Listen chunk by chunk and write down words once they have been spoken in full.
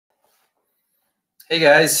Hey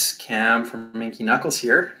guys, Cam from Minky Knuckles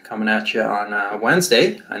here, coming at you on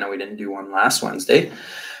Wednesday. I know we didn't do one last Wednesday,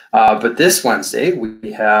 but this Wednesday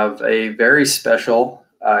we have a very special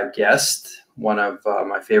guest, one of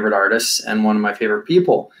my favorite artists and one of my favorite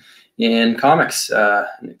people in comics, an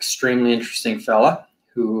extremely interesting fella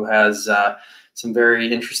who has some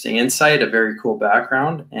very interesting insight, a very cool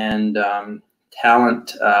background, and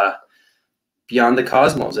talent beyond the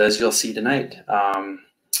cosmos, as you'll see tonight.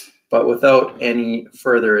 But without any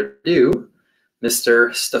further ado,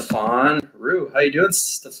 Mr. Stephane Roux. How you doing,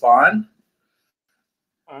 Stephane?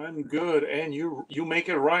 I'm good, and you make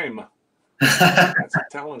it rhyme. That's a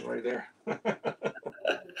talent right there.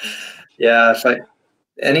 Yeah,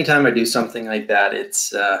 anytime I do something like that,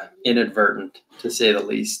 it's inadvertent, to say the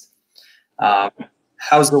least.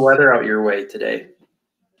 How's the weather out your way today?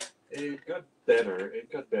 It got better. It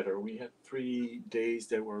got better. We had 3 days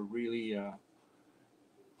that were really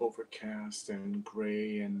overcast and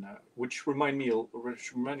gray, and which reminded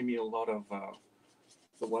me a lot of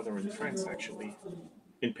the weather in France, actually,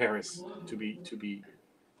 in Paris, to be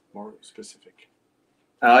more specific.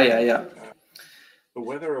 Oh yeah, yeah, The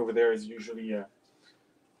weather over there is usually a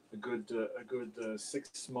good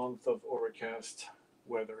 6 month of overcast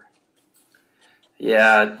weather.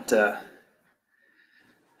 yeah.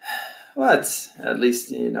 Well, it's at least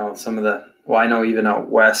some of the. Well, I know even out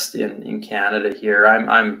west in Canada here.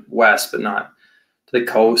 I'm west, but not to the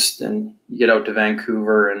coast, and you get out to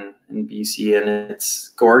Vancouver and BC, and it's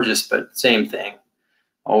gorgeous, but same thing.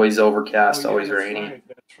 Always Oh overcast, yeah, always that's rainy. right.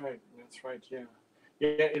 That's right. Yeah, yeah.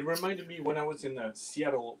 It reminded me when I was in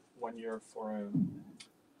Seattle one year for a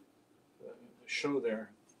show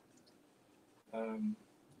there. Um,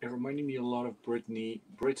 it reminded me a lot of Brittany,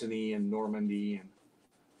 and Normandy, and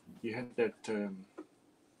you had that. How'd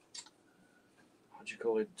you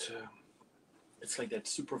call it? It's like that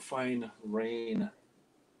super fine rain,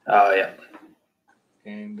 Oh yeah,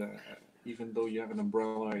 and even though you have an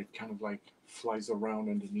umbrella, it kind of like flies around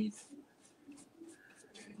underneath.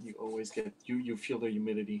 You always you feel the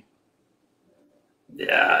humidity.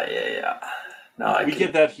 yeah, yeah, yeah. No, I We can.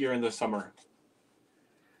 get that here in the summer.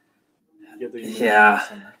 You get the humidity in the Yeah,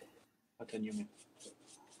 summer. Hot and humid.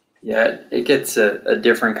 yeah. It gets a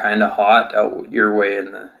different kind of hot out your way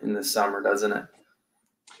in the summer, doesn't it?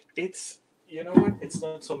 It's you know what? It's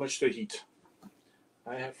not so much the heat.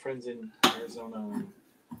 I have friends in Arizona and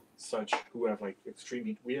such who have like extreme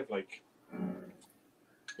heat. We have like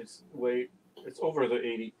it's way it's over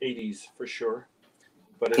the 80s for sure,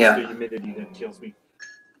 but it's the Yeah, humidity that kills me.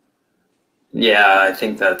 yeah. I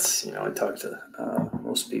think that's I talk to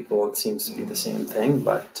most people. It seems to be the same thing.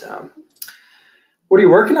 But what are you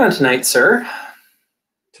working on tonight, sir?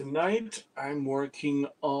 Tonight I'm working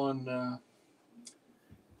on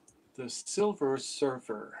the Silver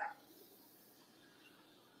Surfer.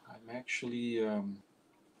 I'm actually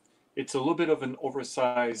it's a little bit of an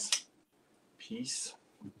oversized piece.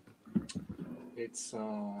 It's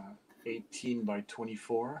 18 by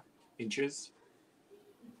 24 inches.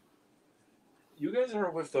 You guys are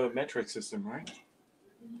with the metric system, right?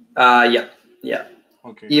 Yeah, yeah.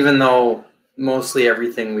 Okay. Even though mostly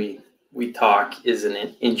everything we talk is in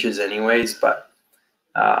inches, anyways, but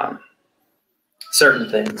um, certain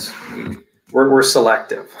things we're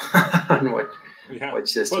selective on Yeah. what Well,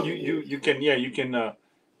 system you we you use. you can you can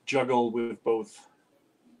juggle with both,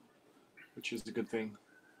 which is a good thing.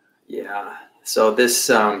 Yeah. So this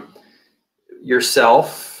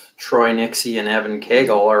yourself, Troy Nixie, and Evan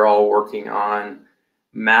Cagle are all working on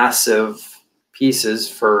massive pieces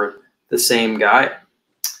for the same guy.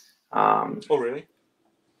 Um, Oh, really?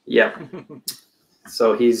 yeah.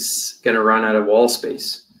 So he's gonna run out of wall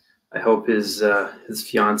space. I hope his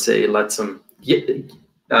fiance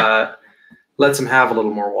uh, lets him have a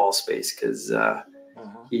little more wall space because Uh-huh.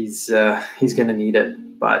 he's gonna need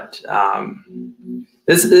it. But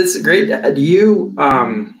this is great. Do you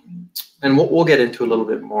and we'll get into a little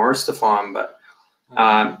bit more, Stefan, but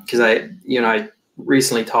Uh-huh. because I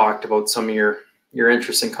recently talked about some of your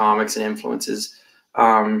interests in comics and influences.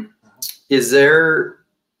 Um, Uh-huh. is there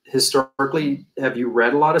historically have you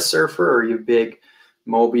read a lot of Surfer? Or are you a big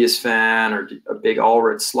Mobius fan or a big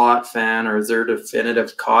Allred Slot fan, or is there a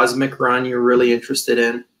definitive cosmic run you're really interested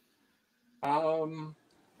in? Um,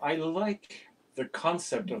 I like the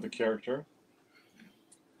concept of the character.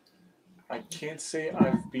 I can't say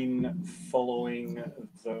I've been following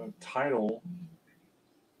the title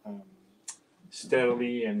um,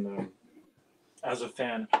 steadily and as a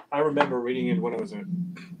fan. I remember reading it when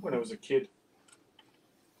I was a kid.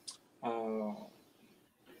 Uh,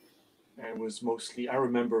 it was mostly I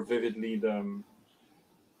remember vividly the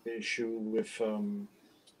issue with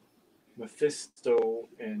Mephisto,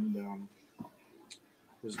 and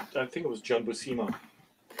I think it was John Buscema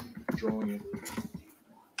drawing it.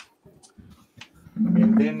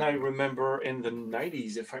 And then I remember in the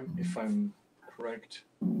 90s, if I'm correct,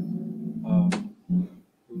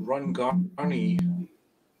 Ron Garney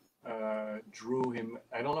drew him.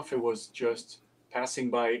 I don't know if it was just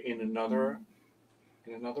passing by in another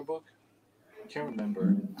book. I can't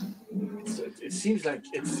remember. It seems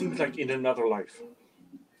like in another life.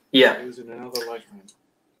 Yeah, It was in another lifetime.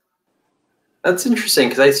 that's interesting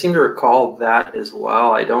because I seem to recall that as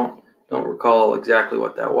well. I don't recall exactly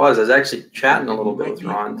what that was. I was actually chatting a little bit with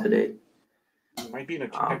Ron today. It might be in a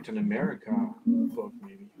Captain America book,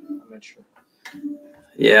 maybe. I'm not sure.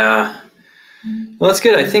 Yeah. Well, that's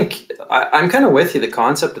good. I think I'm kind of with you. The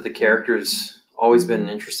concept of the character's always been an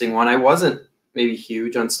interesting one. I wasn't maybe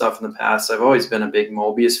huge on stuff in the past. I've always been a big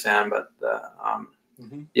Mobius fan, but the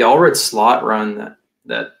Allred slot run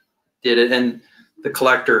that did it, and the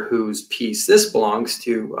collector whose piece this belongs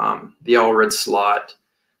to, the Allred slot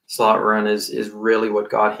run is really what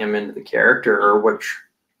got him into the character, or which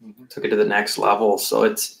took it to the next level.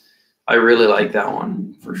 So I really like that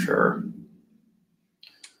one for sure.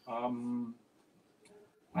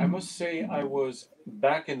 I must say I was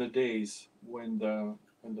back in the days when the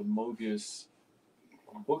Mobius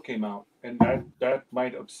book came out, and that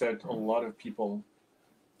might upset a lot of people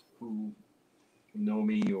who know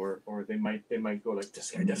me, or they might go like,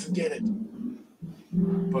 this guy doesn't get it.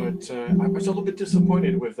 But I was a little bit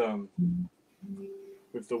disappointed with the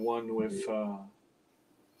one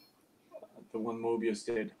Mobius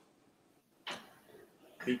did,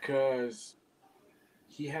 because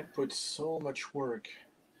he had put so much work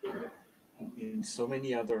in so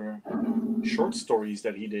many other short stories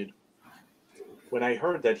that he did. When I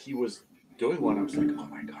heard that he was doing one, I was like, oh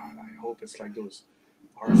my God, I hope it's like those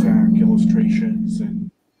Arzac illustrations and,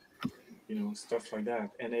 stuff like that.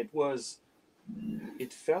 And it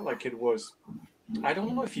felt like it was, I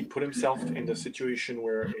don't know if he put himself in the situation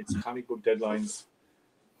where it's comic book deadlines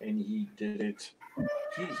and he did it.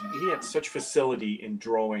 He had such facility in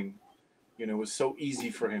drawing, it was so easy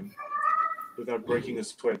for him without breaking a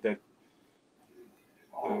sweat that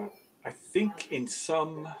I think in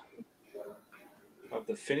some of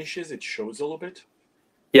the finishes it shows a little bit.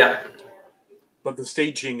 Yeah. But the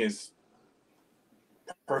staging is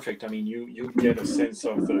perfect. I mean, you get a sense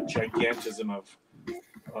of the gigantism of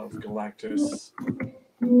Galactus.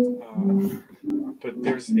 But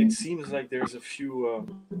it seems like there's a few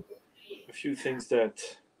things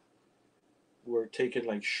that were taken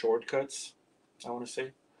like shortcuts, I want to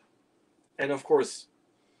say. And of course,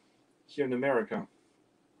 here in America,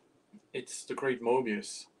 it's the great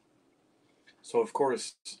Mobius. So of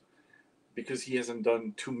course, because he hasn't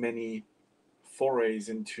done too many forays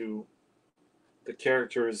into the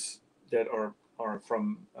characters that are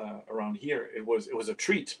from around here, it was a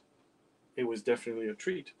treat. It was definitely a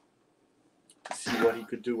treat to see what he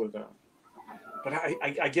could do with that. But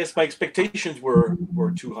I guess my expectations were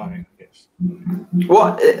too high, I guess.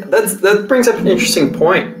 Well, that brings up an interesting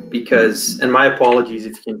point, because, and my apologies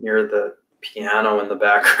if you can hear the piano in the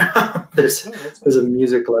background. There's a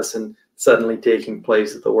music lesson suddenly taking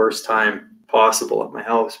place at the worst time possible at my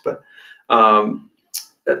house. But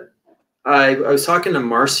I was talking to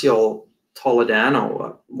Marcial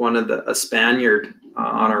Toledano, a Spaniard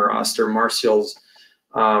on our roster. Marcial's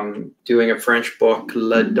doing a French book,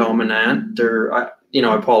 Le Dominant, or I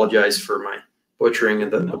apologize for my butchering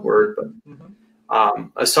of the word, but I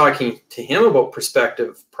was talking to him about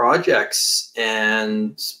prospective projects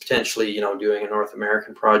and potentially, doing a North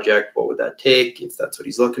American project. What would that take, if that's what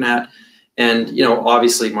he's looking at? And,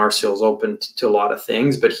 obviously Marcial's open to a lot of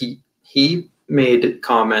things, but he made a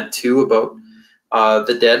comment too about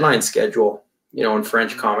the deadline schedule, in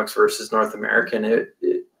French comics versus North American.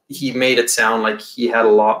 He made it sound like he had a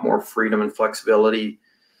lot more freedom and flexibility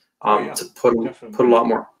to put a lot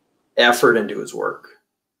more effort into his work.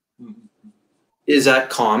 Is that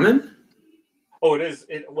common? Oh, it is.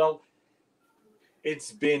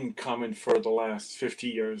 It's been common for the last 50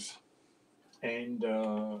 years. And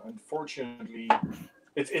unfortunately,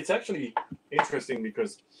 it's actually interesting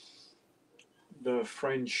because the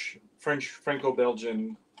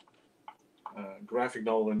Franco-Belgian graphic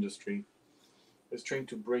novel industry is trying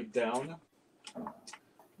to break down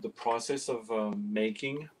the process of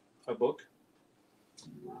making a book.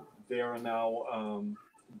 They are now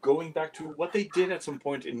going back to what they did at some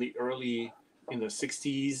point in the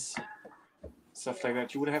 60s, stuff like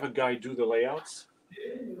that. You would have a guy do the layouts,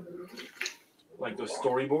 like the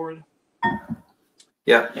storyboard.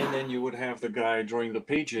 Yeah. And then you would have the guy drawing the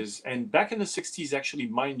pages. And back in the 60s, actually,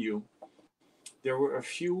 mind you, there were a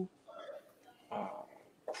few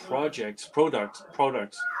products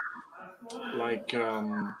like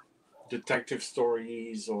detective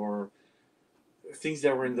stories or things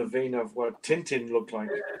that were in the vein of what Tintin looked like.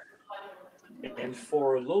 And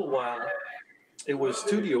for a little while, it was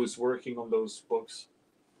studios working on those books,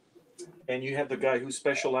 and you had the guy who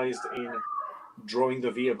specialized in drawing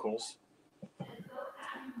the vehicles.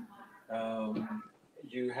 Um,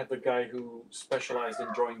 you had the guy who specialized in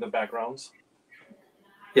drawing the backgrounds,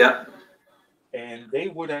 Yeah. and they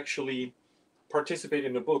would actually participate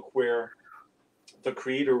in a book where the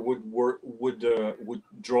creator would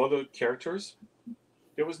draw the characters.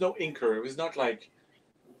 There was no inker. It was not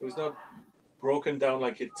broken down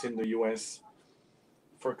like it's in the U.S.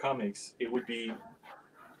 for comics. It would be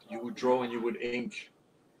you would draw and you would ink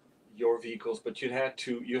your vehicles, but you had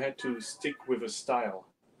to stick with a style,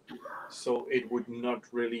 so it would not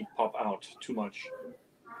really pop out too much.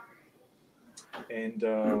 And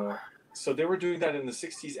so they were doing that in the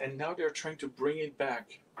 '60s, and now they're trying to bring it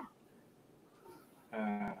back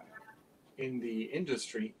uh, in the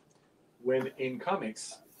industry. When in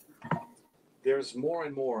comics, there's more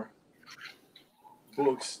and more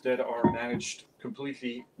books that are managed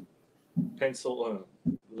completely pencil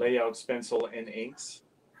layouts, pencil and inks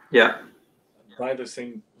Yeah. by the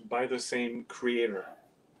same creator.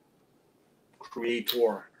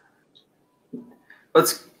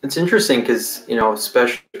 It's interesting because, you know,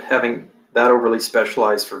 especially having that overly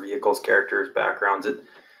specialized for vehicles, characters, backgrounds,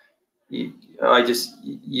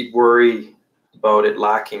 you'd worry about it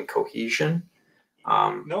lacking cohesion.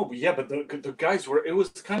 No, but yeah, but the guys were. It was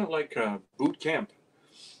kind of like a boot camp.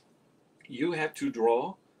 You had to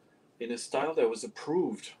draw in a style that was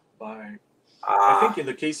approved by. I think in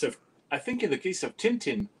the case of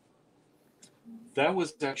Tintin, that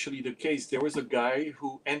was actually the case. There was a guy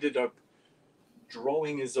who ended up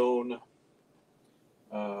drawing his own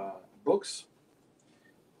uh, books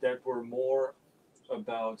that were more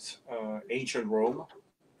about ancient Rome,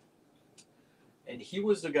 and he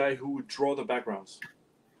was the guy who would draw the backgrounds.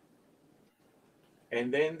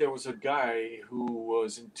 And then there was a guy who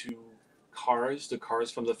was into cars, the cars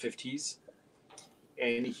from the '50s,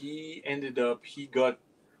 and he got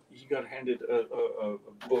handed a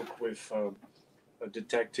book with a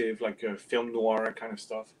detective, like a film noir kind of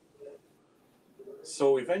stuff.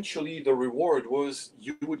 So eventually, the reward was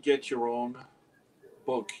you would get your own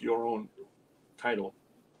book, your own title.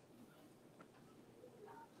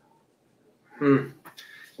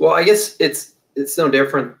 Well, I guess it's no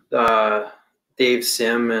different. Dave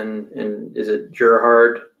Sim and is it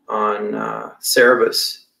Gerhard on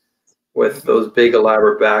Cerebus with those big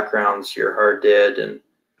elaborate backgrounds Gerhard did and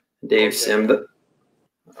Dave Sim.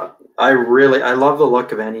 Yeah. I love the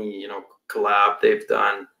look of any, you know, collab they've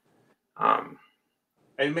done. And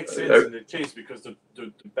it makes sense in the case because the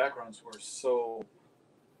backgrounds were so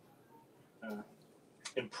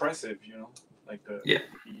impressive, you know, like the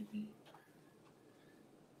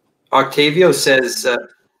Octavio says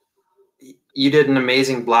you did an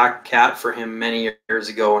amazing black cat for him many years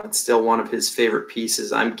ago, and it's still one of his favorite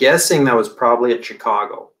pieces. I'm guessing that was probably at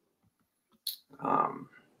Chicago.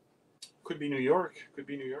 could be New York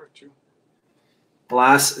too.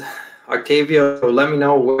 Last Octavio, let me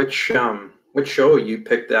know which show you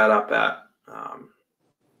picked that up at. I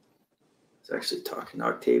was actually talking to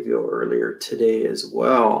Octavio earlier today as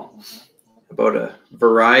well about a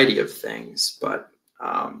variety of things. But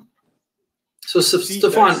so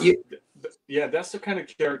Stephane, that's the kind of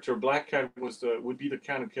character. Black Cat would be the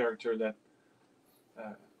kind of character that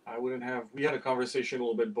I wouldn't have. We had a conversation a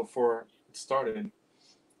little bit before it started,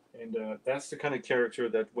 and that's the kind of character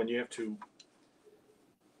that when you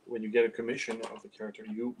get a commission of the character,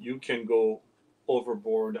 you can go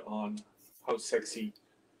overboard on how sexy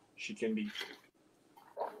she can be.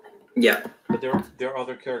 Yeah, but there are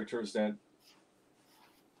other characters that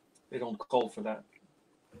they don't call for that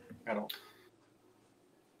at all.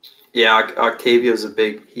 Yeah, Octavio's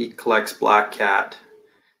he collects Black Cat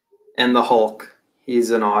and the Hulk.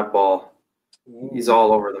 He's an oddball. Ooh. He's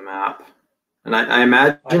all over the map. And I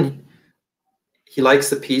imagine he likes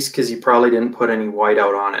the piece because he probably didn't put any white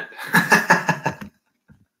out on it.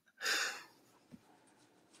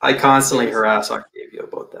 I constantly harass Octavio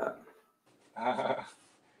about that.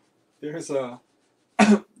 There's a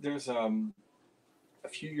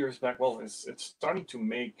few years back. Well, it's starting to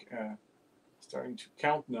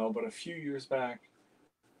count now. But a few years back,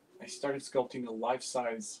 I started sculpting a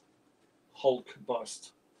life-size Hulk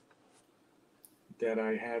bust that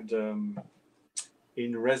I had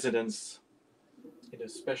in residence in a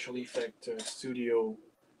special effect studio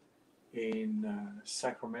in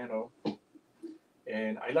Sacramento,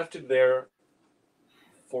 and I left it there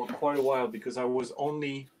for quite a while because I was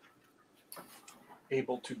only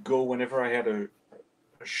able to go whenever I had a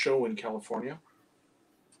show in California.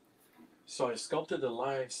 So I sculpted a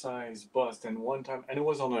life-size bust, and one time, and it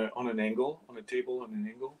was on an angle, on a table on an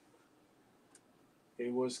angle.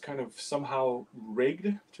 It was kind of somehow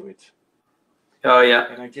rigged to it. Oh yeah.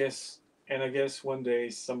 And I guess one day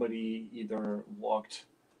somebody either walked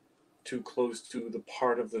too close to the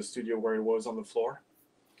part of the studio where it was on the floor,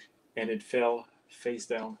 and it fell face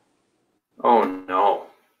down. Oh no.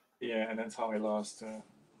 Yeah, and that's how I lost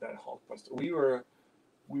that Hulk bust. We were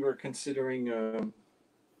considering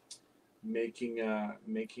making a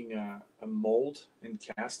mold and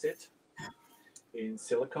cast it in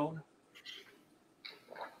silicone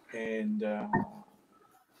and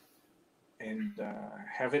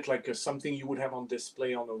have it like something you would have on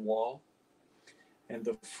display on a wall, and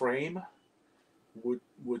the frame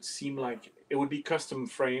would seem like it would be custom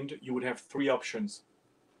framed. You would have three options: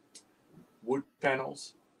 wood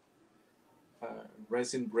panels,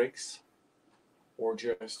 resin bricks, or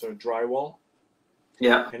just drywall.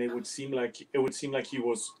 Yeah. And it would seem like he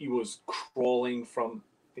was crawling from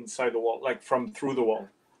inside the wall, like from through the wall.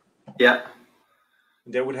 Yeah.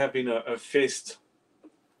 There would have been a fist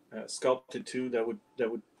sculpted too that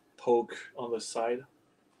would poke on the side,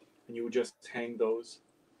 and you would just hang those.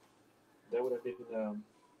 That would have been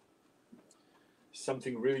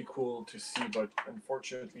something really cool to see, but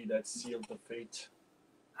unfortunately, that sealed the fate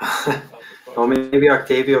of the Well, project. maybe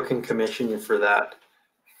Octavio can commission you for that.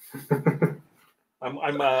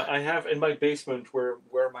 I have in my basement where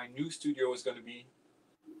my new studio is going to be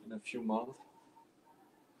in a few months.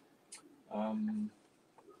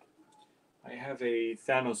 I have a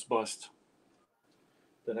Thanos bust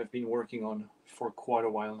that I've been working on for quite a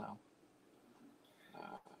while now.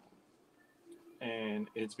 And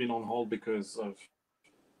it's been on hold because of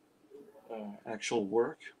actual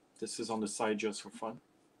work. This is on the side just for fun.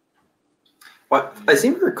 What I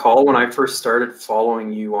seem to recall when I first started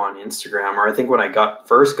following you on Instagram, or I think when I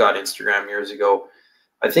first got Instagram years ago,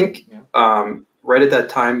 I think right at that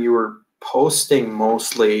time you were posting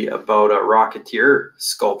mostly about a Rocketeer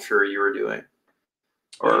sculpture you were doing.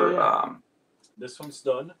 Or yeah. This one's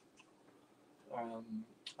done.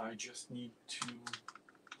 I just need to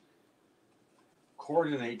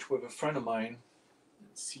coordinate with a friend of mine and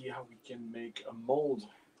see how we can make a mold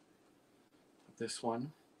of this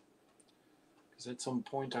one. Because at some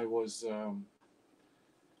point I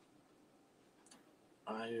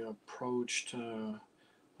approached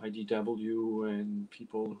IDW and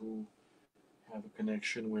people who have a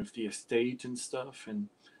connection with the estate and stuff, and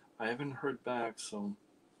I haven't heard back. So,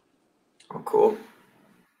 oh, cool.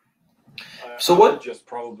 So I'll just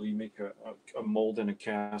probably make a mold and a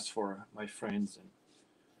cast for my friends and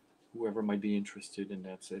whoever might be interested, and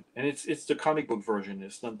that's it. And it's the comic book version.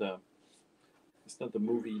 It's not the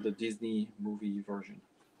movie, the Disney movie version.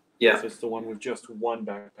 Yeah. So it's the one with just one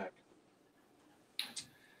backpack.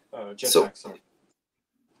 Jetpack, sorry.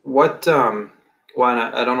 What? Well,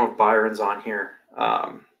 I don't know if Byron's on here.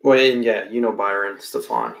 Well, yeah, you know Byron,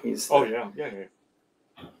 Stephane. He's yeah.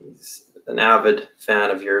 He's an avid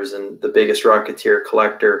fan of yours and the biggest Rocketeer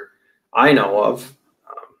collector I know of.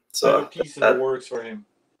 So I have a piece in the works for him.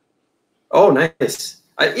 Oh, nice.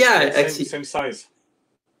 Same size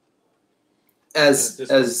as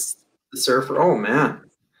the Surfer. Oh man.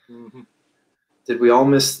 Mm-hmm. Did we all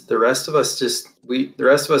miss the rest of us? The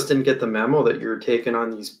rest of us didn't get the memo that you were taking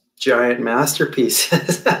on these giant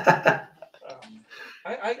masterpieces.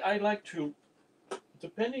 I like to,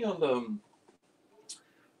 depending on the,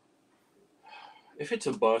 if it's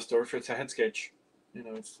a bust or if it's a head sketch,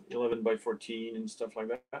 it's 11 by 14 and stuff like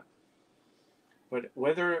that. But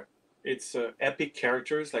whether it's epic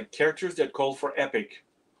characters, like characters that call for epic,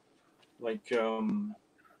 like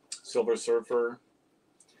Silver Surfer,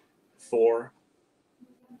 Thor,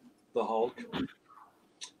 the Hulk,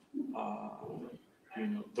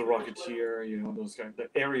 the Rocketeer, those guys, the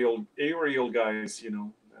aerial guys,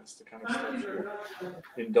 that's the kind of stuff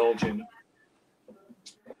you indulge in.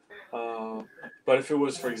 But if it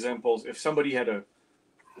was, for example, if somebody had a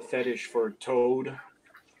fetish for Toad,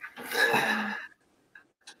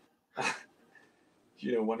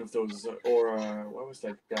 one of those, or what was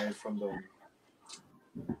that guy from the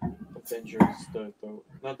Avengers, the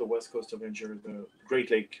not the West Coast Avengers, the Great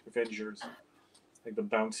Lake Avengers, like the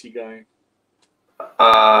bouncy guy.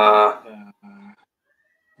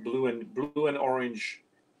 Blue and orange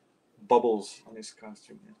bubbles on his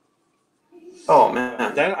costume. Yeah. Oh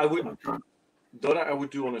man, that I would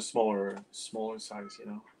do on a smaller size.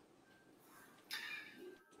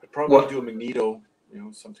 I'd probably do a Magneto,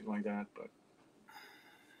 something like that. But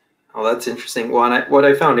Oh, that's interesting. Well, and what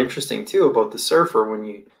I found interesting too about the surfer when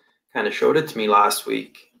you kind of showed it to me last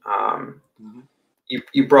week, Mhm.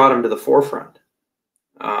 you brought him to the forefront.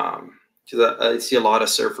 Because I see a lot of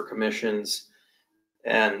surfer commissions,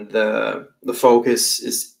 and the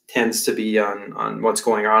focus tends to be on what's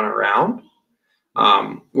going on around.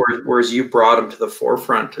 Whereas you brought him to the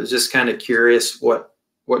forefront. I was just kind of curious what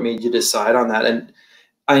made you decide on that. And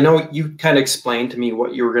I know you kind of explained to me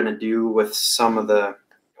what you were going to do with some of the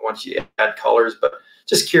once you add colors, but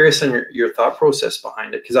just curious on your thought process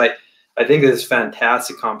behind it because I think it's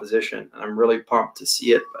fantastic composition and I'm really pumped to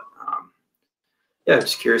see it. But yeah,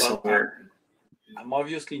 just curious on Well, your. I'm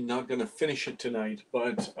obviously not going to finish it tonight,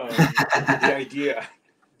 but the idea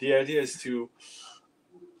is to.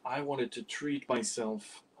 I wanted to treat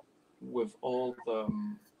myself with all the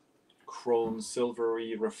chrome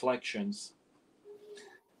silvery reflections,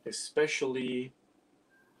 especially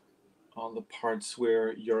on the parts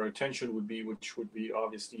where your attention would be, which would be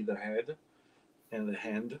obviously the head and the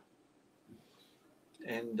hand.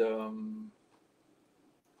 And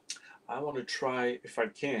I want to try, if I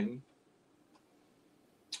can,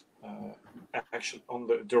 actually on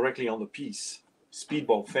the directly on the piece.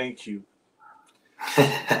 Speedball, thank you.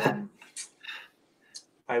 Um,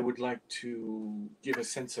 I would like to give a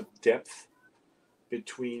sense of depth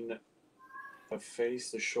between the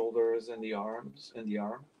face, the shoulders, and the arms, and the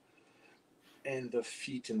arm, and the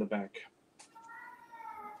feet in the back.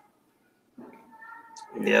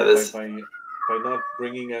 Yeah, By this. by not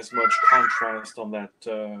bringing as much contrast on that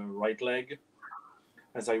right leg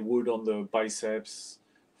as I would on the biceps,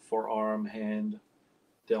 forearm, hand,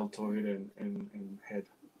 deltoid, and head.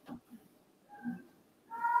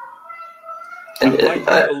 I And might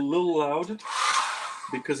be a little loud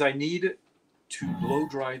because I need to blow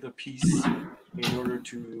dry the piece in order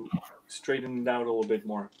to straighten it out a little bit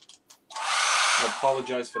more. I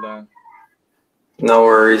apologize for that no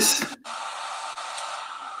worries.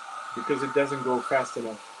 because it doesn't go fast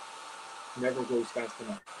enough. Never goes fast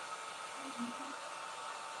enough.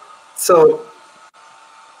 So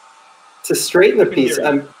to straighten I the can piece,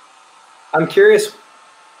 hear you. I'm curious,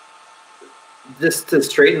 just to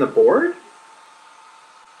straighten the board.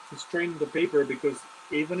 To straighten the paper because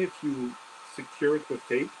even if you secure it with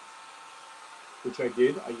tape, which I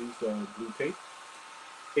did, I used blue tape,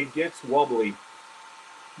 it gets wobbly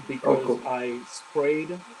Oh, because cool. I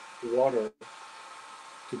sprayed water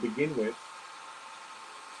to begin with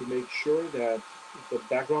to make sure that the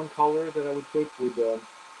background color that I would put would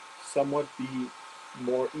somewhat be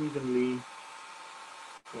more evenly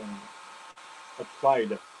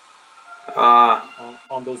applied Uh,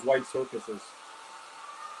 on those white surfaces.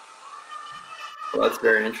 well, that's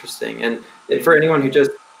very interesting. And for And anyone who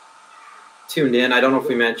just tuned in, I don't know if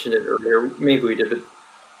we go, mentioned it earlier. Maybe we did,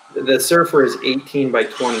 but the surfer is 18 by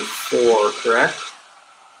 24, correct?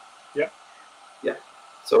 yeah. Yeah.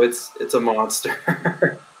 So it's a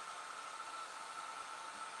monster.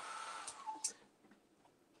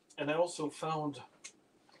 And I also found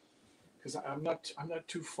because I'm not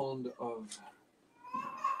too fond of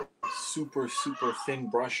super thin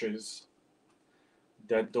brushes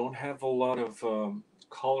that don't have a lot of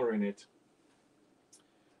color in it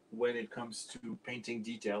when it comes to painting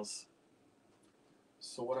details.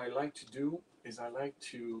 So what I like to do is I like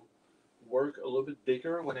to work a little bit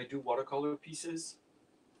bigger when I do watercolor pieces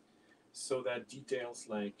so that details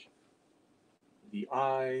like the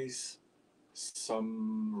eyes,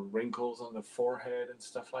 some wrinkles on the forehead and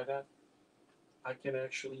stuff like that, I can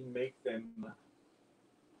actually make them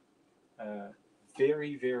uh,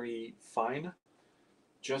 very fine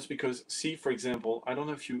just because, see, for example, I don't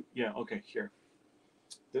know if you, yeah, okay, here.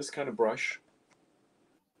 This kind of brush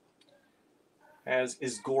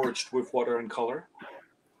is gorged with water and color,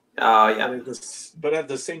 Yeah. but at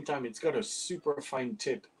the same time, it's got a super fine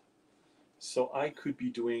tip. So I could be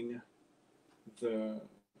doing the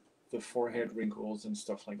the forehead wrinkles and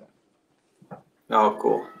stuff like that. Oh,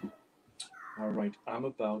 cool. All right, I'm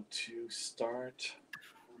about to start.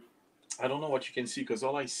 I don't know what you can see because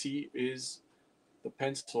all I see is the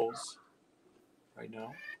pencils right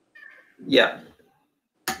now. Yeah.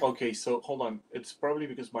 Okay, so hold on. It's probably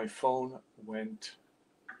because my phone went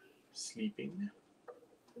sleeping.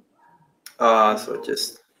 So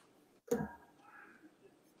just.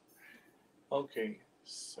 Okay,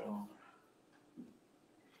 so it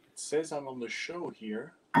says I'm on the show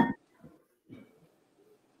here,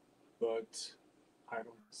 but I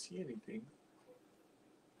don't see anything.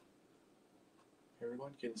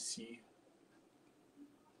 Everyone can see.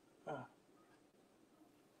 Ah,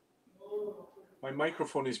 my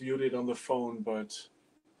microphone is muted on the phone, but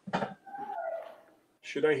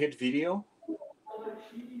should I hit video?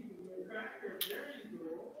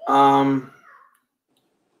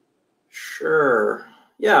 Sure.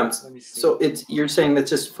 Yeah. Let me see. So you're saying that's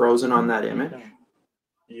just frozen on that image?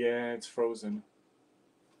 Yeah, it's frozen.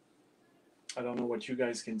 I don't know what you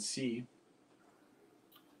guys can see.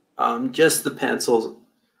 Just the pencils.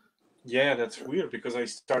 Yeah, that's weird because I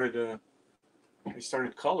started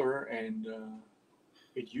color and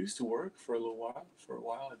it used to work for a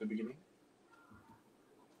while at the beginning.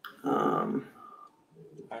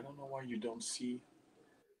 I don't know why you don't see.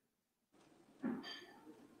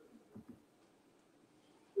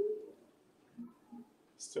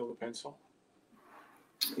 Still the pencil?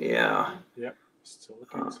 Yeah. Yep, still the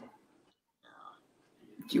pencil.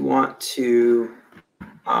 Do you want to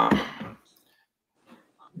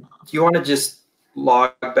just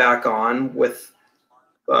log back on with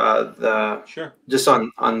the Sure. just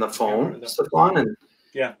on the phone, Stephane, and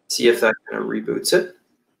see if that kind of reboots it?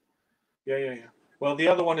 Yeah. Well, the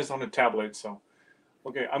other one is on a tablet, so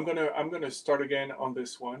okay. I'm gonna start again on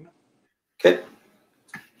this one. Okay.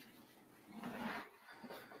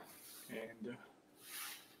 And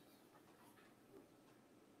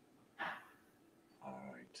all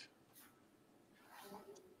right.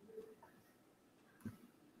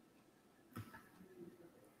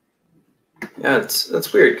 Yeah,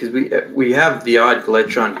 that's weird because we have the odd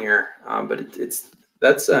glitch on here, but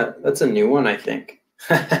that's a new one, I think.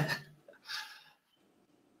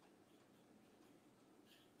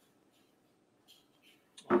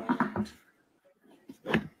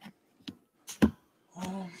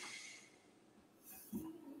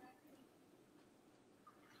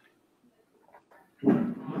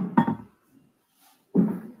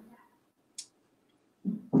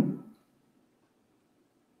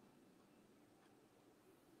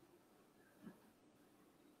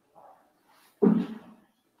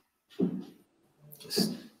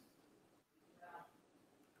 Just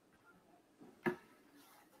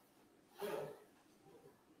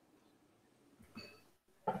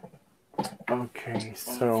okay,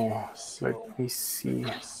 so let me see.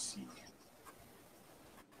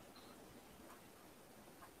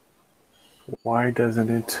 Why doesn't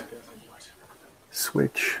it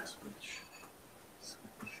switch?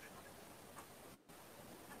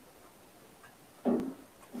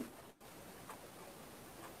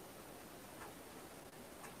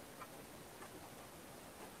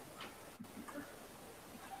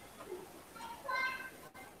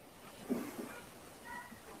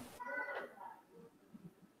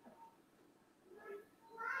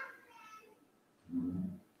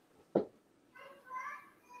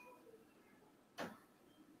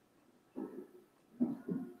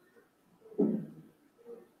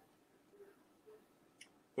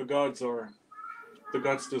 The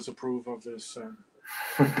gods disapprove of this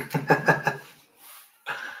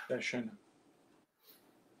session.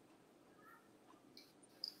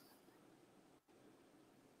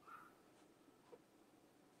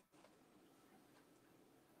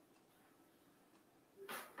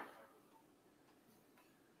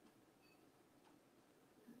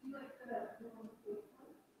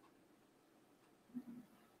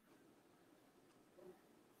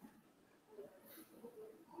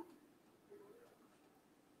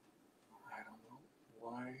 I don't know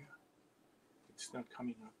why it's not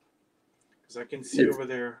coming up. Because I can see over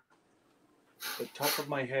there the top of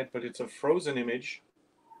my head, but it's a frozen image.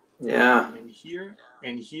 Yeah.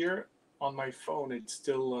 And here on my phone, it's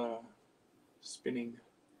still spinning.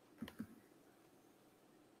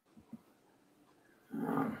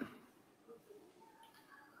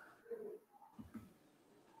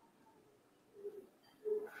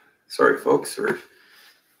 Sorry, folks.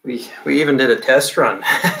 We even did a test run.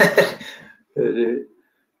 We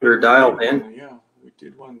were dialed in. Yeah, we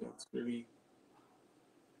did one. That's really.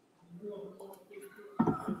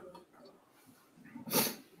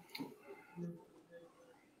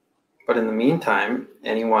 But in the meantime,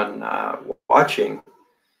 anyone watching,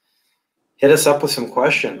 hit us up with some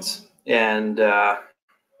questions and there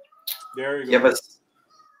you give go.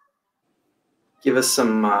 Give us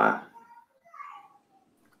some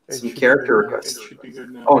character requests. It should be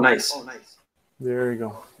good now. Oh, nice. There you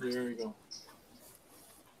go. There you go.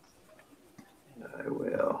 I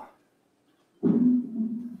will.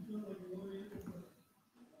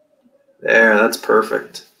 There, that's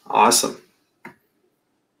perfect. Awesome.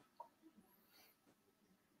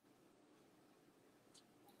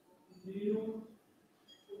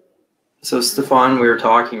 So, Stephane, we were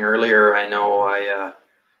talking earlier. I know I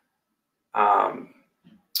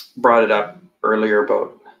brought it up earlier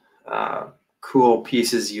about cool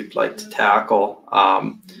pieces you'd like to tackle.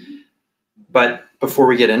 But before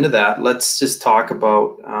we get into that, let's just talk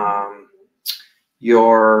about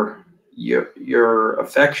your your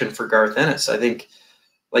affection for Garth Ennis. I think,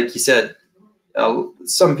 like you said,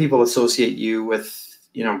 some people associate you with,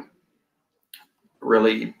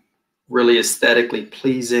 really, really aesthetically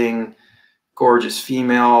pleasing, gorgeous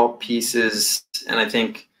female pieces. And I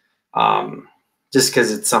think just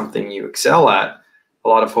because it's something you excel at, a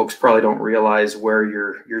lot of folks probably don't realize where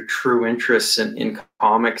your true interests in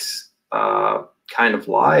comics kind of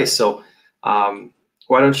lie. So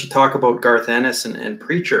why don't you talk about Garth Ennis and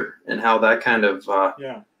Preacher and how that kind of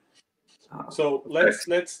yeah. So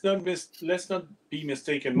let's not be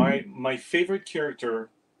mistaken. My favorite character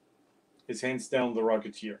is hands down the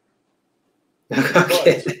Rocketeer.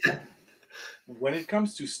 okay. But when it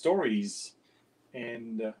comes to stories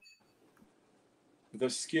and the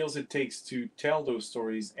skills it takes to tell those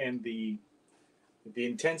stories and the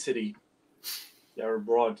intensity that are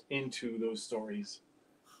brought into those stories,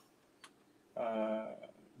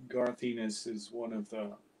 Garth Ennis is one of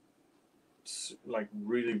the like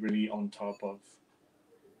really really on top of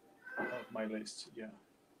my list. Yeah.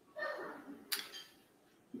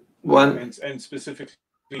 One. And specifically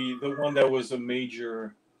the one that was a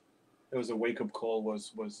major, it was a wake up call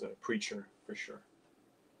was Preacher for sure.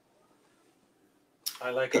 I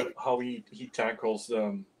like how he tackles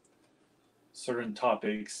certain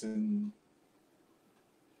topics, and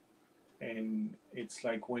it's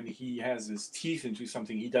like when he has his teeth into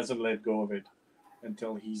something, he doesn't let go of it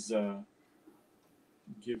until he's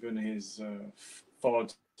given his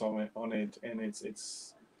thoughts on it, and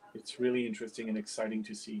it's really interesting and exciting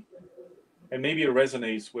to see, and maybe it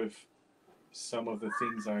resonates with some of the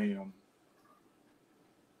things I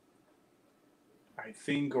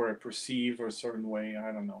think or I perceive or a certain way.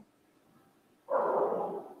 I don't know.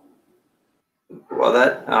 Well,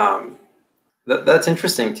 that's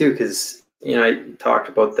interesting too, because I talked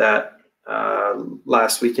about that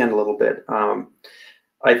last weekend a little bit.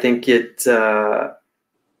 I think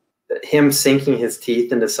him sinking his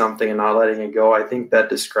teeth into something and not letting it go, I think that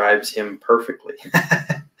describes him perfectly.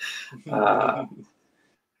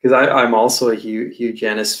 Because I'm also a huge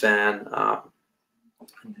Ennis fan,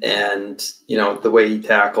 and the way he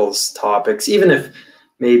tackles topics, even if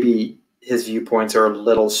maybe his viewpoints are a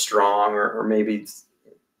little strong, or maybe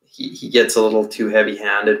he gets a little too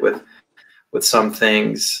heavy-handed with some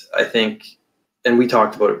things, I think, and we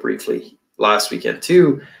talked about it briefly last weekend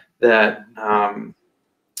too, that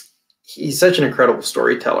he's such an incredible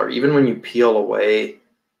storyteller. Even when you peel away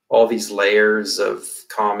all these layers of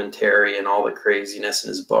commentary and all the craziness in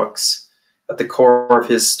his books, at the core of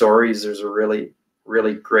his stories, there's a really,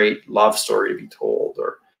 really great love story to be told,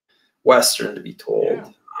 or Western to be told.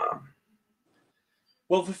 Yeah.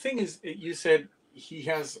 Well, the thing is, you said he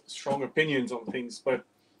has strong opinions on things,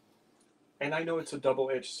 and I know it's a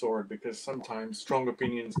double-edged sword, because sometimes strong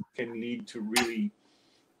opinions can lead to really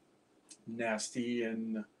nasty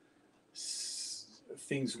and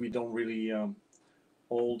things we don't really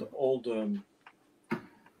old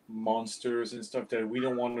monsters and stuff that we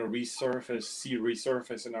don't want to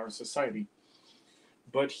resurface in our society.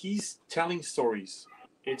 But he's telling stories.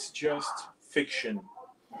 It's just fiction,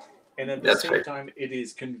 and at the That's same fair. time, it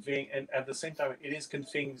is conveying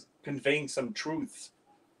some truth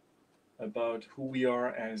about who we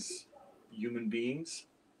are as human beings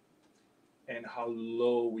and how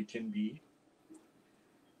low we can be,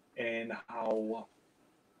 and how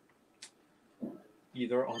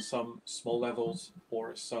either on some small levels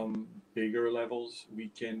or some bigger levels we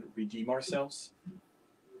can redeem ourselves.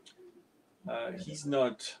 He's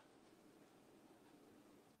not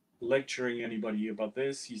lecturing anybody about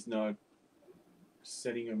this. He's not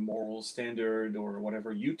setting a moral standard or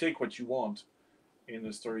whatever. You take what you want in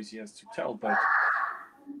the stories he has to tell, but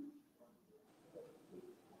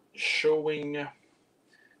showing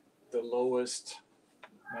the lowest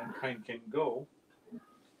mankind can go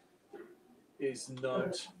is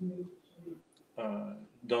not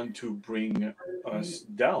done to bring us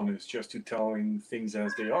down. It's just to telling things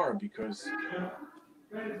as they are, because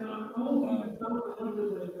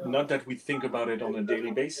not that we think about it on a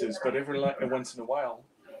daily basis, but every once in a while,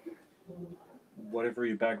 whatever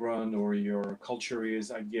your background or your culture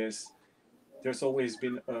is, I guess there's always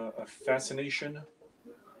been a fascination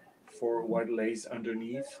for what lays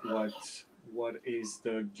underneath, what is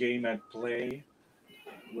the game at play,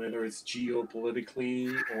 whether it's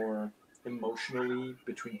geopolitically or emotionally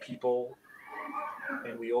between people.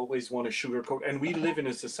 And we always want to sugarcoat. And we live in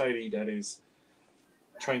a society that is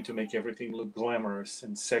trying to make everything look glamorous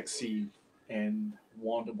and sexy and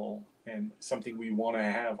wantable and something we want to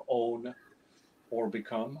have, own, or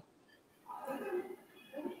become.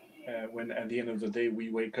 When at the end of the day we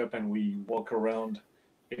wake up and we walk around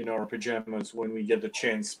in our pajamas when we get the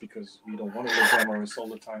chance because we don't want to look glamorous all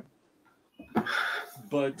the time.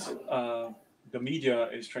 But the media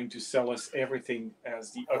is trying to sell us everything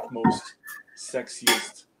as the utmost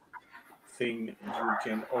sexiest thing you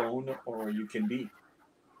can own or you can be,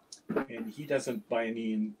 and he doesn't buy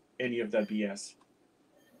any of that BS.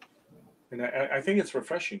 And I think it's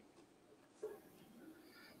refreshing.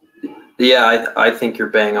 Yeah, I think you're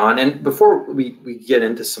bang on. And before we get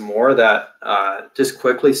into some more of that, just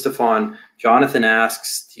quickly, Stephane, Jonathan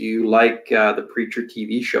asks, do you like the Preacher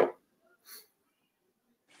TV show?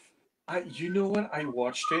 You know what? I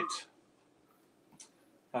watched it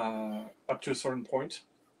up to a certain point,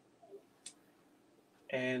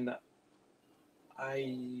 and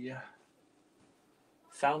I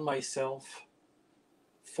found myself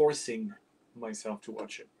forcing myself to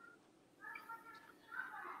watch it.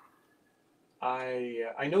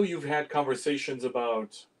 I know you've had conversations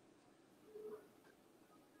about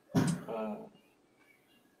the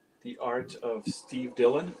art of Steve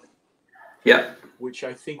Dillon. Yeah. Which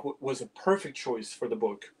I think was a perfect choice for the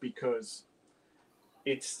book because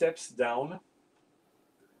it steps down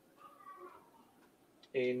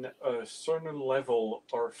in a certain level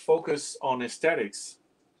or focus on aesthetics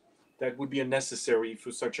that would be unnecessary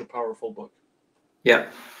for such a powerful book. Yeah.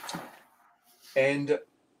 And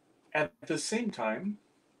at the same time,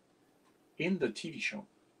 in the TV show,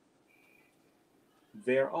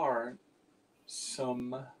 there are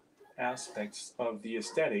some aspects of the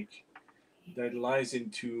aesthetic that lies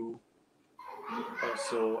into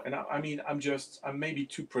also, and I mean, I'm maybe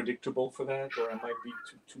too predictable for that, or I might be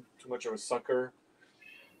too much of a sucker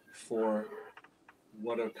for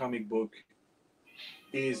what a comic book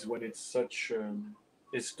is when it's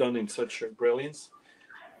done in such brilliance,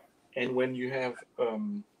 and when you have a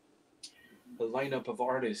lineup of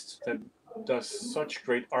artists that does such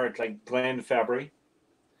great art, like Glenn Fabry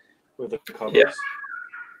with the covers. Yeah.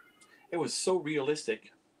 It was so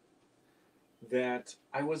realistic that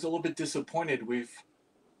I was a little bit disappointed with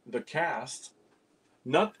the cast,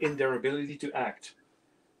 not in their ability to act.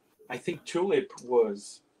 I think Tulip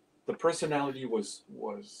the personality was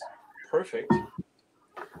perfect.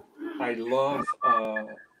 I love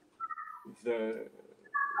the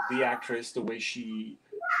actress, the way she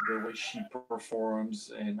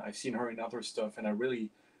performs, and I've seen her in other stuff, and I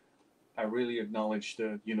really acknowledge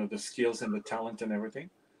the skills and the talent and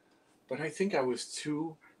everything. But I think I was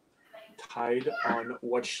too tied on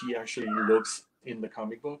what she actually looks in the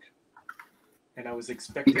comic book, and I was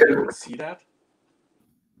expecting I would see that.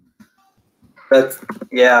 That's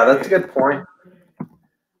a good point.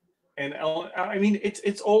 And I mean,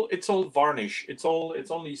 it's all varnish. It's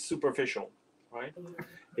only superficial, right?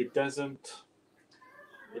 It doesn't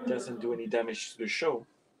do any damage to the show.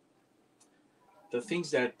 The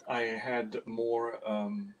things that I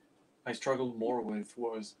struggled more with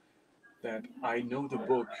was that I know the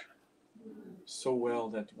book so well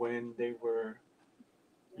that when you were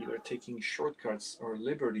taking shortcuts or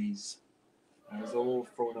liberties, I was a little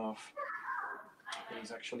thrown off. It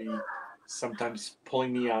was actually sometimes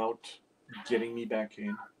pulling me out, getting me back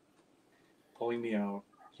in, pulling me out,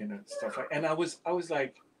 stuff like. And I was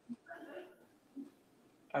like,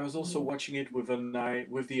 I was also watching it with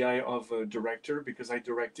the eye of a director because I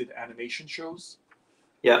directed animation shows.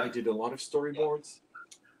 Yeah. I did a lot of storyboards,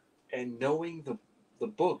 and knowing the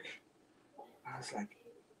book, I was like,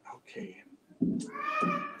 okay,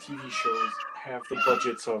 TV shows have the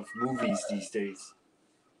budgets of movies these days.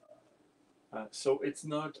 So it's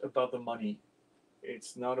not about the money.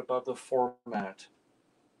 It's not about the format.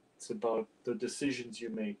 It's about the decisions you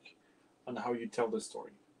make on how you tell the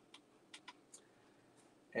story.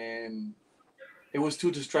 And it was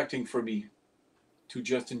too distracting for me to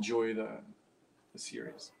just enjoy the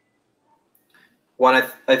series. One,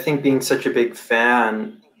 I think being such a big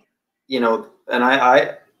fan, and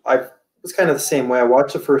I was kind of the same way. I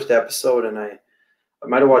watched the first episode and I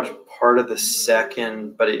might have watched part of the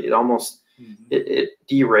second, but it almost it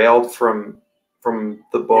derailed from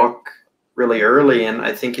the book really early, and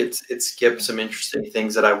I think it skipped some interesting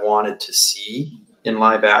things that I wanted to see in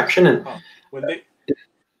live action. And when they,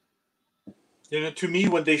 to me,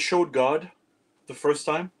 when they showed God the first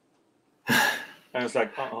time, I was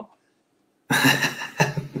like, I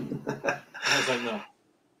was like, no.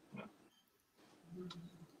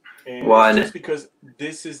 And it's just because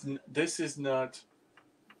this is not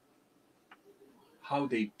how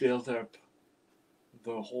they build up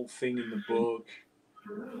the whole thing in the book.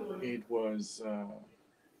 It was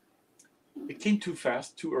it came too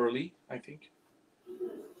fast, too early, I think.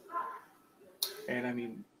 And I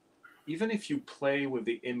mean, even if you play with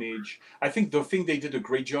the image, I think the thing they did a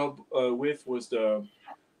great job with was the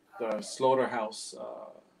the slaughterhouse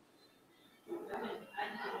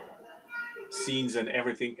scenes and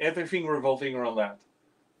everything revolving around that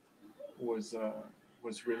was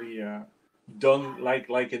really done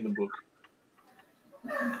like in the book.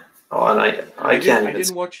 Oh, and I can't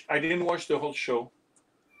even. I didn't watch the whole show,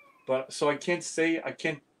 but so I can't say I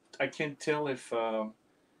can't tell if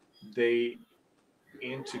they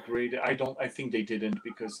integrated. I think they didn't,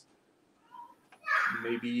 because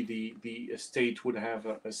maybe the estate would have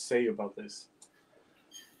a say about this.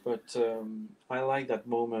 But I like that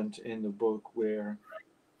moment in the book where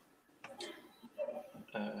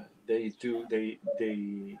they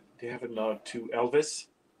have a nod to Elvis.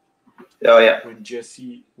 Oh yeah. When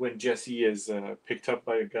Jesse is picked up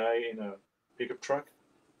by a guy in a pickup truck,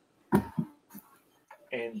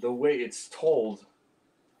 and the way it's told,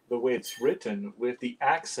 the way it's written, with the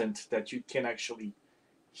accent that you can actually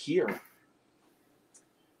hear,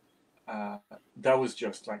 that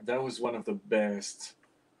was one of the best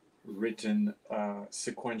written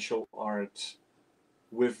sequential art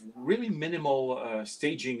with really minimal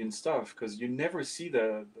staging and stuff, because you never see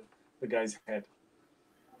the guy's head,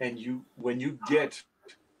 and when you get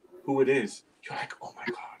who it is, you're like, oh my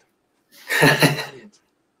god.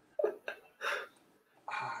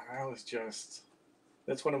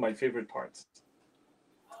 That's one of my favorite parts.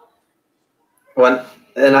 I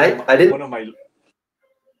didn't.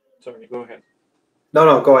 Sorry, go ahead.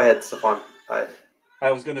 No, go ahead, Stephane.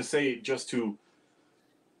 I was gonna say, just to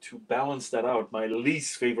balance that out, my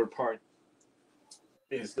least favorite part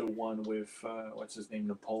is the one with what's his name,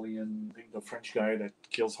 Napoleon, the French guy that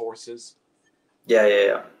kills horses.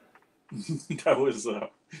 Yeah. That was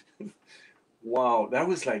wow. That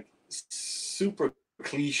was like super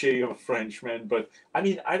cliche of Frenchman, but I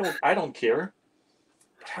mean, I don't care.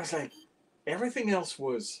 But I was like, everything else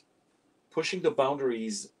was pushing the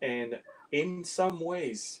boundaries, and in some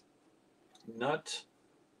ways, not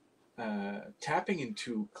tapping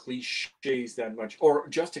into cliches that much, or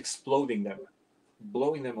just exploding them,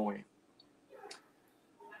 blowing them away.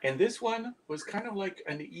 And this one was kind of like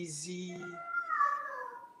an easy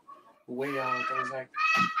way out. I was like,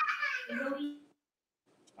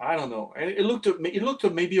 I don't know. And it looked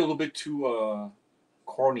maybe a little bit too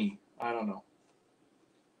corny. I don't know.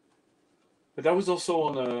 But that was also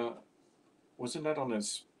on a, wasn't that on a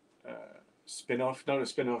spin-off? Not a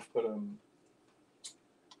spin-off, but an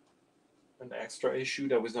extra issue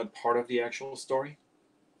that was not part of the actual story.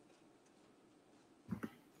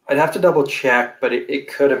 I'd have to double check, but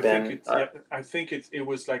it could have been. I think it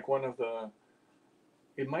was like one of the.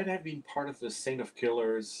 It might have been part of the Saint of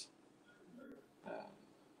Killers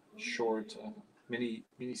short mini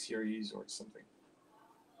series or something.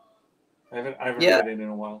 I haven't read it in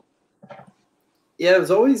a while. Yeah,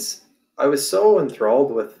 I was so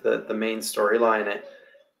enthralled with the main storyline.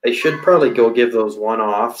 I should probably go give those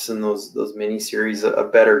one-offs and those mini series a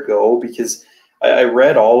better go, because I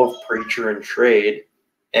read all of Preacher and Trade,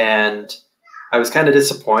 and I was kind of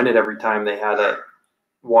disappointed every time they had a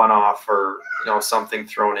one-off or something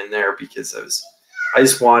thrown in there, because I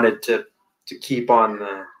just wanted to keep on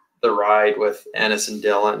the ride with Ennis and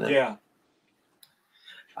Dylan. Yeah.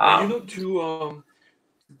 To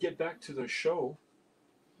get back to the show,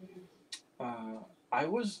 I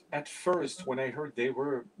was, at first, when I heard they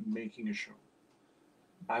were making a show,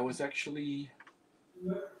 I was actually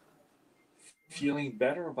feeling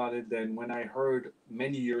better about it than when I heard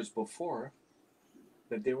many years before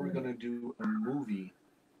that they were going to do a movie.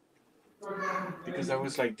 Because I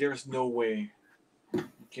was like, there's no way you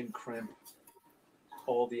can cram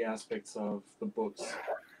all the aspects of the books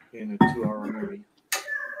in a 2-hour movie.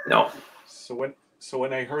 No. So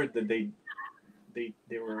when I heard that they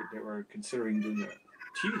were considering doing a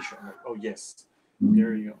TV show, I'm like, oh yes,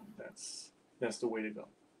 there you go. That's the way to go.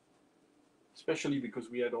 Especially because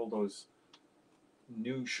we had all those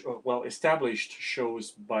new established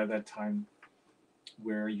shows by that time,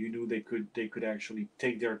 where you knew they could actually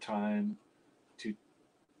take their time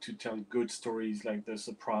to tell good stories, like The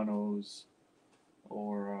Sopranos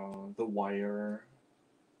or The Wire.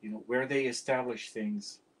 Where they establish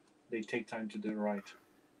things, they take time to do it right.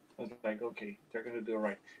 I was like, okay, they're gonna do it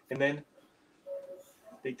right. And then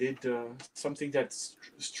they did something that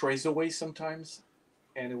strays away sometimes,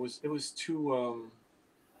 and it was too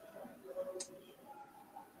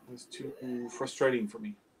frustrating for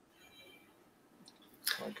me.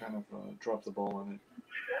 So I kind of dropped the ball on it.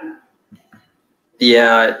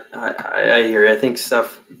 Yeah, I hear you. I think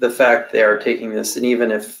the fact they are taking this, and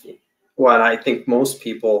even if, I think most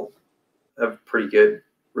people have a pretty good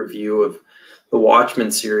review of the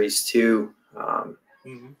Watchmen series too.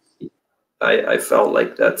 I felt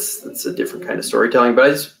like that's a different kind of storytelling. But I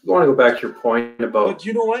just want to go back to your point about. But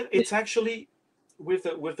you know what? It's actually with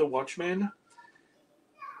the Watchmen.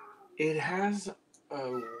 It has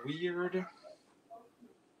a weird,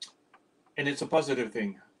 and it's a positive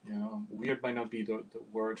thing. You know, weird might not be the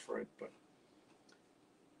word for it, but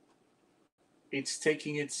it's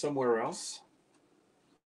taking it somewhere else,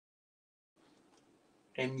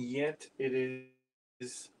 and yet it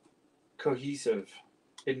is cohesive.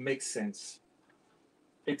 It makes sense.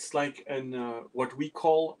 It's like an what we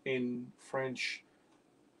call in French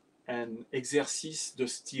an exercice de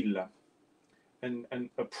style,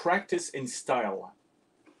 a practice in style,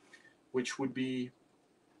 which would be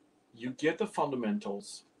you get the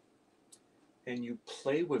fundamentals and you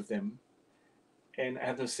play with them, and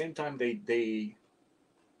at the same time they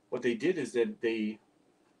what they did is that they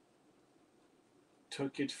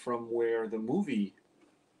took it from where the movie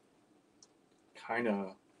kind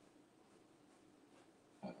of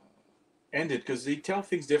ended, because they tell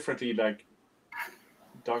things differently. Like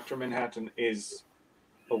Dr. Manhattan is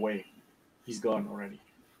away, he's gone already,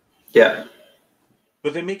 Yeah.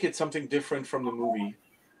 but they make it something different from the movie,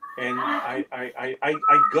 and I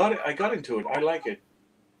got into it. I like it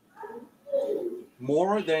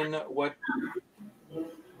more than what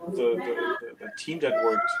the team that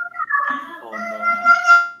worked on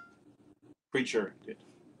Preacher did.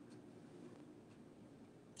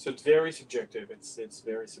 So it's very subjective. It's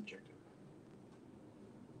very subjective.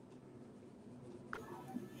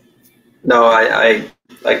 No, I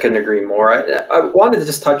couldn't agree more. I wanted to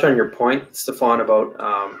just touch on your point, Stephane, about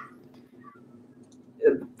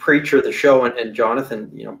Preacher, the show, and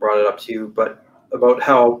Jonathan, brought it up too, but about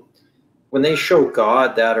how when they show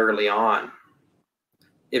God that early on,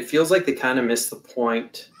 it feels like they kind of missed the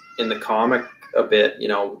point in the comic a bit.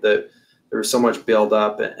 That there was so much build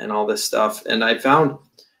up and all this stuff. And I found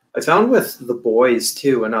with The Boys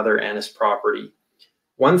too, another Ennis property.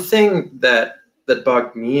 One thing that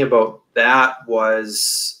bugged me about that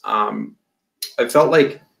was I felt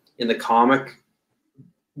like in the comic,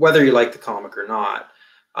 whether you like the comic or not,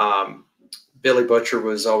 Billy Butcher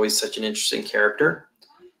was always such an interesting character.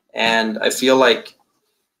 And I feel like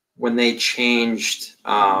when they changed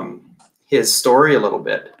his story a little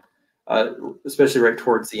bit, especially right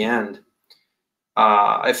towards the end,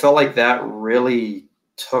 I felt like that really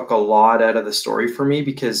took a lot out of the story for me,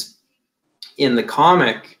 because in the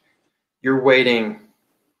comic, you're waiting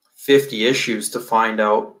 50 issues to find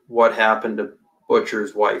out what happened to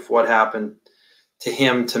Butcher's wife, what happened to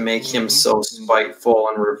him to make him so spiteful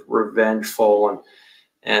and revengeful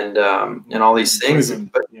and all these things.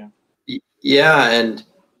 Driven. But yeah, and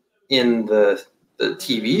in the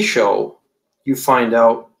TV show, you find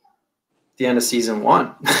out the end of season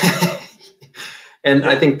 1. And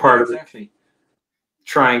I think part of it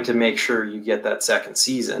trying to make sure you get that second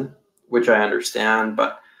season, which I understand,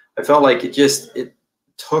 but I felt like it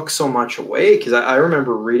took so much away, because I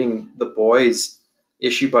remember reading The Boys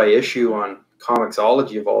issue by issue on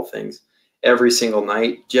Comixology of all things every single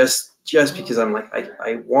night, just because I'm like,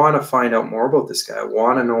 I want to find out more about this guy. I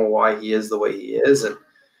want to know why he is the way he is. And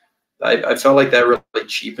I felt like that really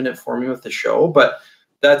cheapened it for me with the show, but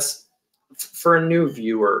that's for a new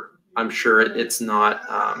viewer. I'm sure it's not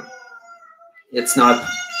that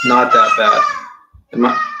bad. And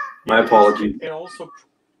my apologies. It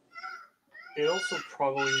also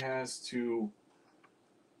probably has to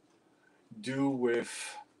do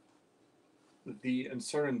with the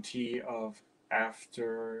uncertainty of,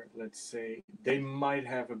 after, let's say, they might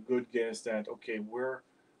have a good guess that, okay, we're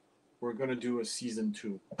going to do a season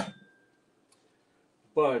 2,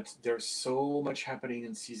 but there's so much happening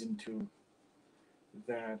in season 2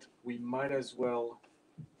 that we might as well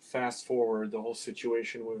fast forward the whole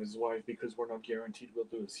situation with his wife, because we're not guaranteed we'll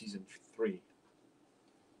do a season 3.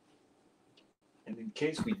 And in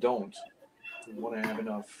case we don't, we want to have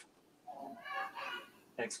enough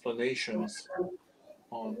explanations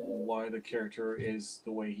on why the character is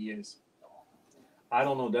the way he is. I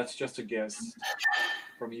don't know. That's just a guess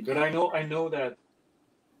for me, but I know that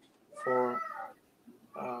for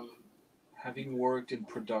having worked in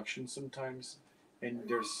production sometimes, and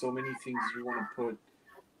there's so many things you want to put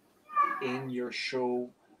in your show,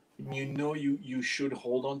 and you should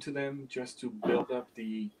hold on to them just to build up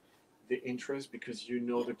the interest, because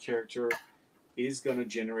the character is going to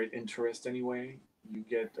generate interest anyway. You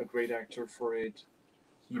get a great actor for it.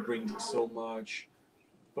 He brings so much,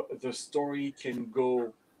 but the story can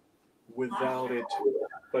go without it,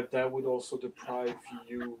 but that would also deprive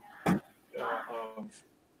you of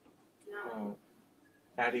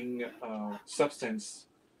adding substance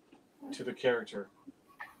to the character.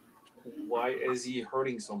 Why is he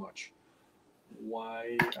hurting so much?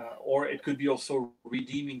 why, or it could be also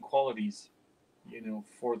redeeming qualities,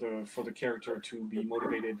 for the character to be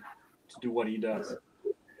motivated to do what he does.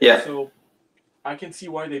 Yeah. So I can see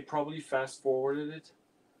why they probably fast forwarded it,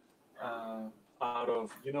 uh, out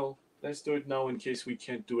of, let's do it now in case we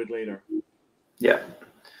can't do it later. Yeah.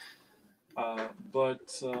 But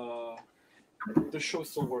the show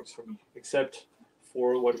still works for me, except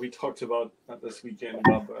for what we talked about this weekend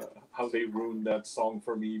about how they ruined that song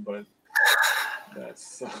for me. But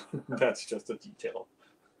that's that's just a detail.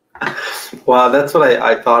 Well, that's what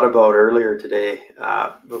I thought about earlier today,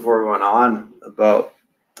 before we went on, about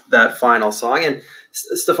that final song. And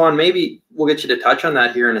Stephane, maybe we'll get you to touch on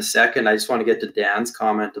that here in a second. I just want to get to Dan's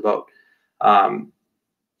comment about, um,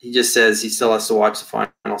 he just says he still has to watch the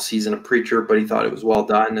final season of Preacher, but he thought it was well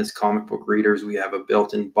done. As comic book readers, we have a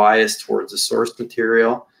built-in bias towards the source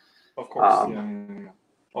material. Of course, yeah.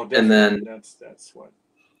 Oh, And definitely. then, That's what.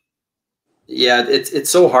 yeah, it's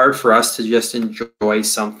so hard for us to just enjoy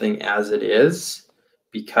something as it is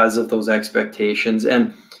because of those expectations,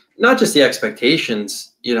 and not just the expectations.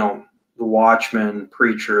 The Watchmen,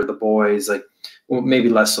 Preacher, The Boys, like, well, maybe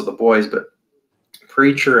less so The Boys, but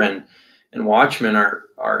Preacher and Watchmen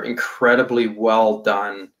are incredibly well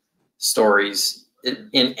done stories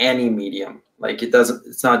in any medium. Like,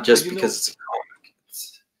 it's not Well, just because it's a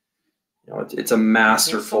comic. It's a there's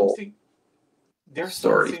masterful something.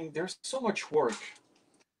 story. There's so much work.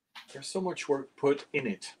 There's so much work put in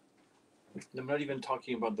it. I'm not even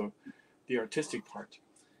talking about the artistic part,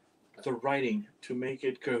 the writing to make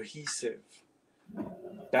it cohesive,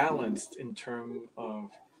 balanced in terms of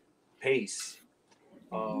pace,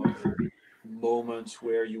 of moments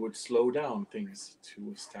where you would slow down things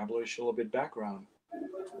to establish a little bit background,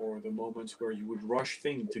 or the moments where you would rush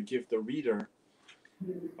things to give the reader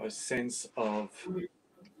a sense of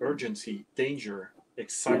urgency, danger,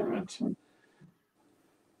 excitement.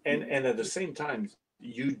 And at the same time,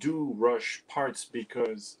 you do rush parts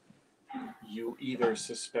because you either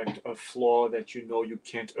suspect a flaw that you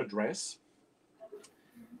can't address,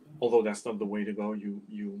 although that's not the way to go.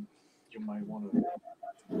 You might want to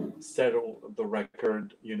settle the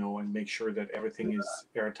record, and make sure that everything is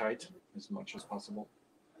airtight as much as possible.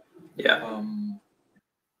 Yeah.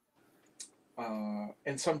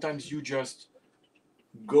 And sometimes you just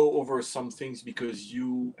go over some things because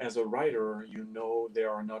you, as a writer, they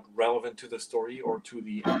are not relevant to the story or to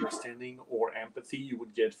the understanding or empathy you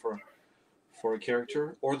would get for a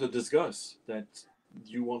character, or the disgust that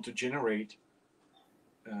you want to generate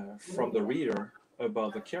from the reader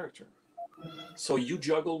about the character. So you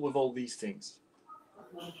juggle with all these things.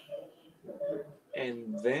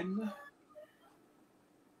 And then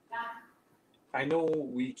I know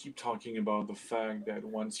we keep talking about the fact that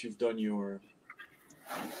once you've done you've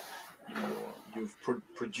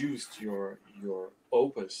produced your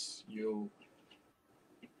opus,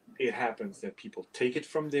 it happens that people take it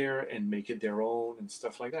from there and make it their own and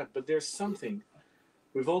stuff like that. But there's something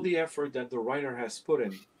with all the effort that the writer has put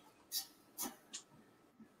in,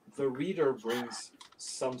 the reader brings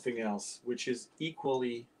something else which is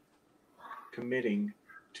equally committing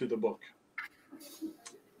to the book.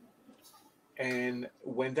 And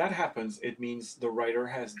when that happens, it means the writer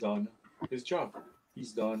has done his job.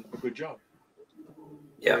 He's done a good job.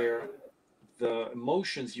 Yeah. Where the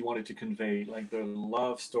emotions he wanted to convey, like the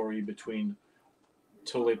love story between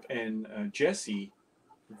Tulip and Jesse,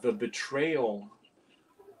 the betrayal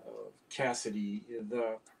of Cassidy,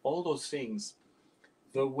 all those things,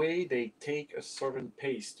 the way they take a certain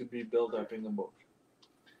pace to be built up in the book.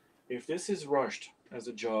 If this is rushed as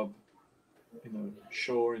a job in a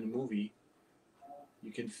show or in a movie,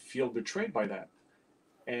 you can feel betrayed by that.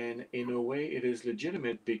 And in a way, it is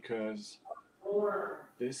legitimate because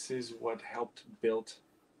this is what helped build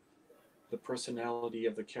the personality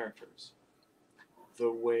of the characters,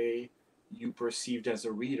 the way you perceived as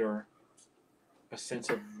a reader a sense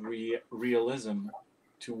of realism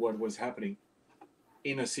to what was happening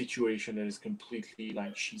in a situation that is completely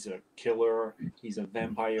like she's a killer, he's a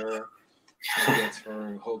vampire, he gets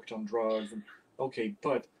her hooked on drugs. Okay,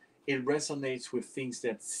 but it resonates with things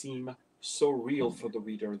that seem so real for the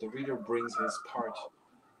reader. The reader brings his part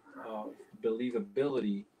of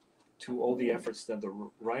believability to all the efforts that the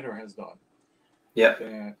writer has done. Yeah.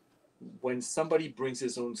 That when somebody brings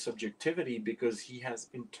his own subjectivity because he has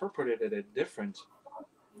interpreted it different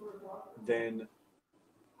than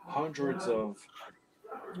hundreds of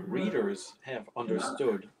readers have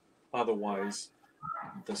understood otherwise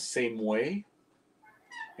the same way,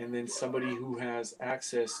 and then somebody who has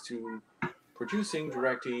access to producing,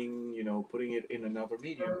 directing, putting it in another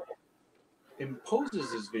medium,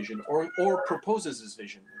 imposes his vision or proposes his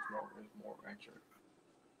vision is more accurate.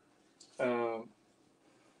 Uh,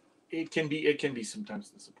 it can be sometimes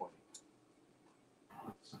disappointing.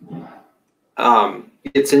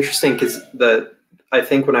 It's interesting because I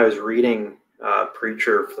think when I was reading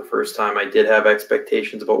Preacher for the first time, I did have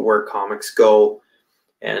expectations about where comics go,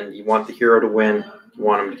 and you want the hero to win, you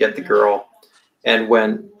want him to get the girl. And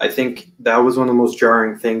when I think that was one of the most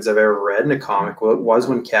jarring things I've ever read in a comic was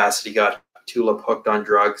when Cassidy got Tulip hooked on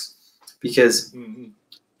drugs, because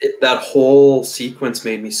that whole sequence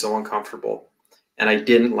made me so uncomfortable, and I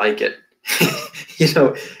didn't like it.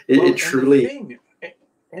 It truly.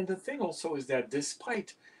 And the thing also is that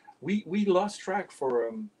despite we lost track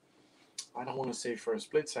for I don't want to say for a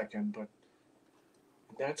split second, but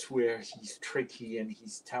that's where he's tricky and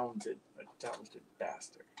he's talented, a talented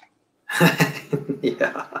bastard.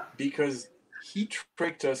 Yeah. Because he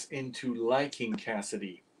tricked us into liking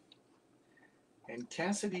Cassidy. And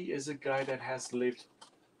Cassidy is a guy that has lived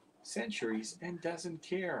centuries and doesn't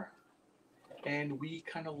care. And we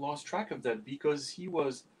kind of lost track of that because he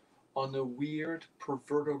was, on a weird,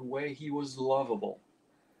 perverted way, he was lovable.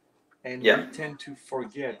 And we tend to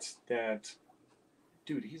forget that,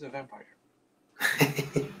 dude, he's a vampire.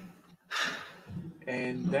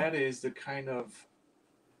 And that is the kind of...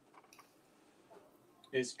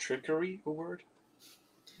 Is trickery a word?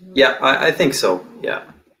 Yeah, I think so.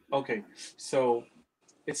 Yeah. Okay, so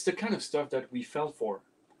it's the kind of stuff that we fell for,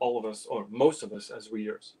 all of us, or most of us as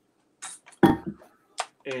readers.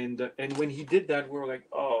 And when he did that, we were like,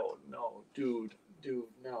 oh, no, dude,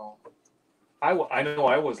 no. I know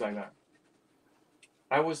I was like that.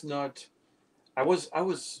 I was not... I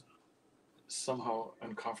was somehow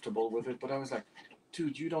uncomfortable with it, but I was like,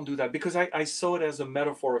 dude, you don't do that. Because I saw it as a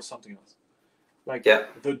metaphor of something else. Like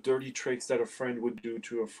the dirty traits that a friend would do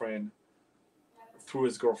to a friend through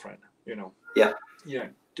his girlfriend, you know? Yeah. Yeah,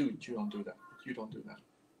 dude, you don't do that. You don't do that.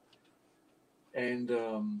 And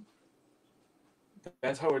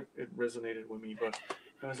that's how it resonated with me. But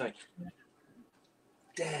I was like,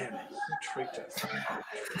 damn, he tricked us.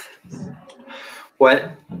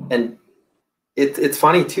 What? And it's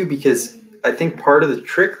funny too, because I think part of the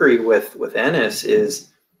trickery with Ennis is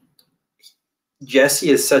Jesse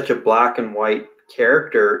is such a black and white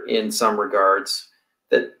character in some regards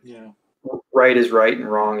that right is right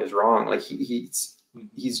and wrong is wrong. Like he's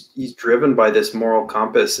driven by this moral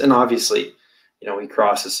compass, and obviously, he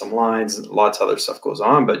crosses some lines and lots of other stuff goes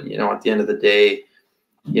on. But at the end of the day,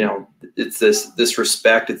 it's this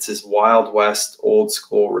respect. It's this Wild West, old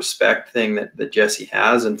school respect thing that Jesse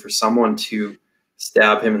has, and for someone to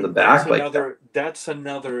stab him in the back that's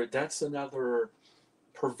another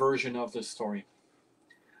perversion of the story.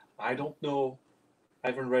 I don't know. I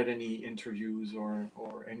haven't read any interviews or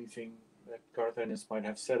anything that Garth Ennis might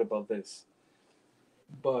have said about this.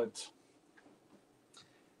 But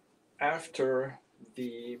after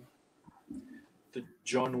the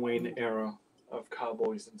John Wayne era of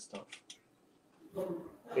cowboys and stuff,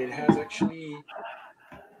 it has actually,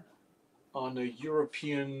 on a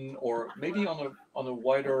European or maybe on a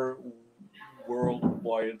wider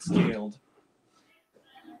worldwide scale,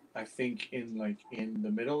 I think in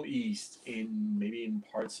the Middle East, maybe in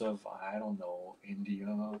parts of, I don't know, India,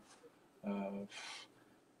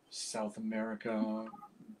 South America,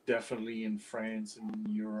 definitely in France and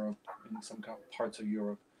Europe, in some parts of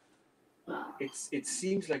Europe, it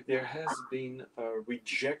seems like there has been a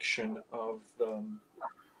rejection of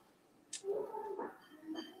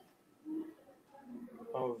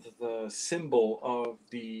the symbol of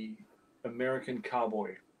the American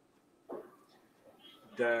cowboy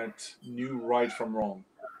that knew right from wrong.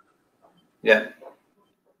 Yeah.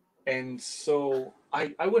 And so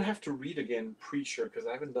I would have to read again Preacher, because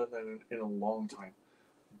I haven't done that in a long time.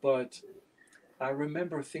 But I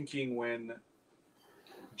remember thinking, when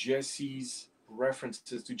Jesse's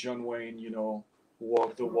references to John Wayne,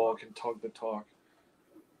 walk the walk and talk the talk,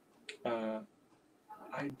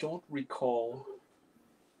 I don't recall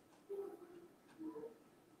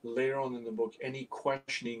later on in the book any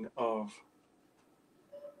questioning of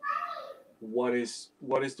what is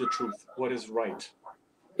the truth, what is right.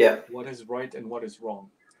 Yeah. What is right and what is wrong,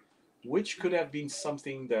 which could have been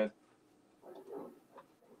something that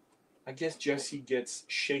I guess Jesse gets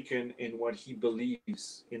shaken in what he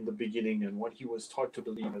believes in the beginning and what he was taught to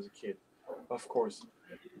believe as a kid, of course.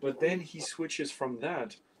 But then he switches from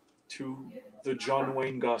that to the John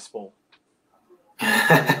Wayne gospel,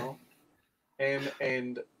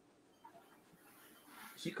 and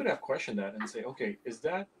he could have questioned that and say, okay,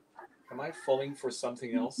 am I falling for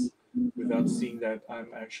something else, without seeing that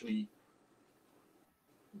I'm actually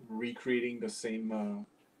recreating the same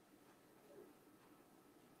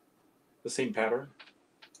pattern?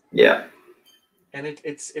 Yeah. and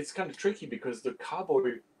it's kind of tricky because the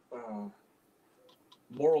cowboy uh,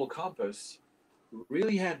 moral compass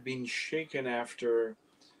really had been shaken after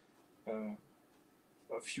uh,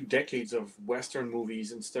 a few decades of Western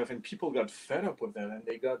movies and stuff, and people got fed up with that, and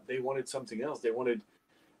they wanted something else. They wanted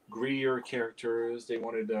grittier characters. They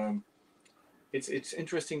wanted. It's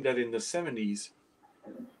interesting that in the '70s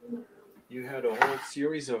you had a whole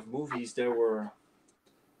series of movies that were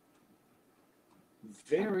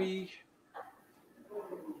very.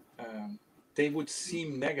 Um, they would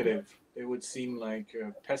seem negative. They would seem like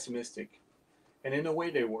pessimistic, and in a way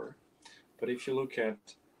they were. But if you look at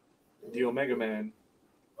the Omega Man,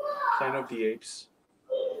 Planet of the Apes,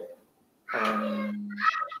 um,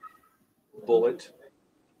 Bullet,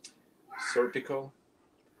 Serpico,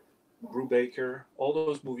 Brubaker, all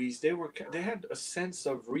those movies, they had a sense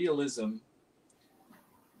of realism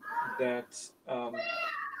that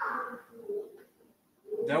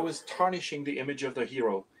that was tarnishing the image of the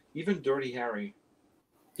hero. Even Dirty Harry,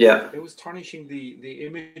 Yeah. it was tarnishing the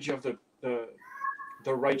image of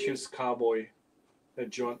the righteous cowboy that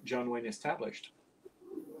John Wayne established.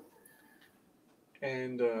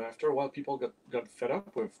 And after a while, people got fed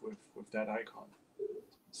up with that icon,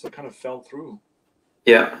 so it kind of fell through.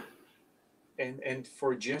 Yeah. And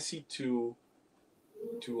for Jesse to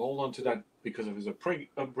hold on to that because of his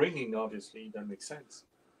upbringing, obviously that makes sense.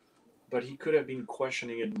 But he could have been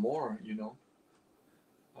questioning it more,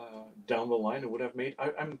 down the line. It would have made.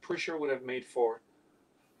 I'm pretty sure it would have made for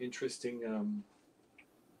interesting,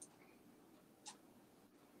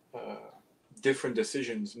 uh, different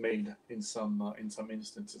decisions made in some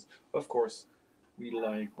instances. Of course, we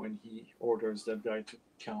like when he orders that guy to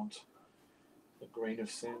count a grain of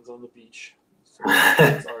sands on the beach. So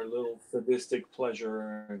that's our little sadistic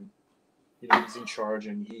pleasure, and he's in charge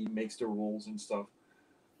and he makes the rules and stuff.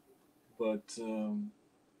 But on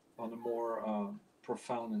a more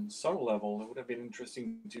profound and subtle level, it would have been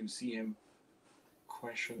interesting to see him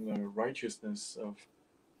question the righteousness of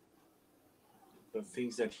the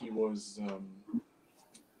things that he was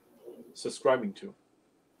subscribing to,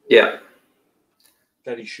 Yeah.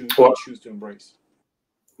 that he should Well, choose to embrace.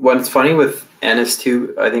 what's funny with Ennis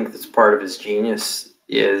too, I think that's part of his genius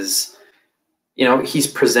is, he's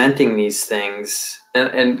presenting these things,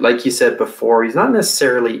 and like you said before, he's not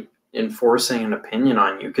necessarily enforcing an opinion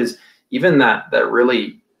on you, because even that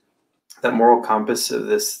moral compass of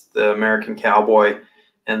the American cowboy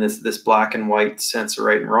and this black and white sense of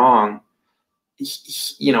right and wrong,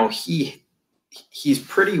 he's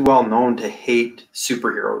pretty well known to hate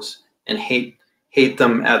superheroes and hate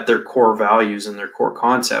them at their core values and their core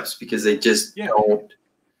concepts, because they just Yeah,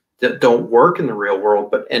 don't work in the real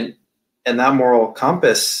world. But and that moral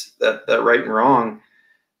compass, that right and wrong,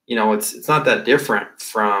 it's not that different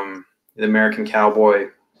from the American cowboy,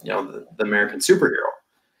 the American superhero.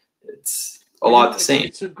 It's a lot the same.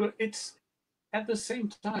 it's a good. It's at the same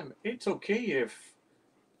time, it's okay if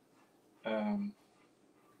um,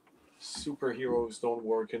 superheroes don't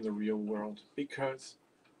work in the real world because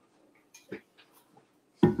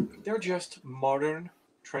they're just modern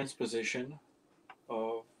transposition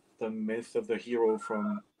of the myth of the hero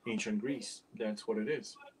from ancient Greece. That's what it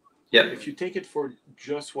is. Yeah. If you take it for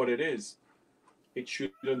just what it is, it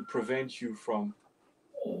shouldn't prevent you from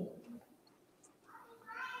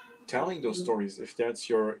telling those stories if that's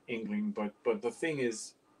your inkling. But the thing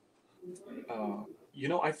is, uh,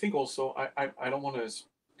 I think also I don't want to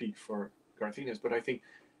speak for Garthinus, but I think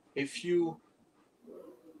if you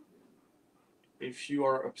if you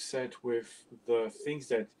are upset with the things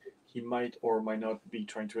that he might or might not be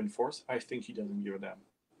trying to enforce, I think he doesn't give a damn.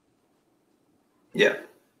 Yeah.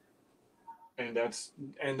 And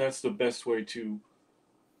that's the best way to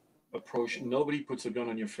approach. Nobody puts a gun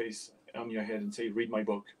on your face, on your head, and say, "Read my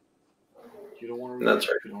book." You don't want to read That's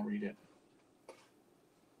it. right. You don't read it.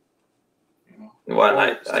 Well,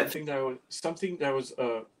 Or something that was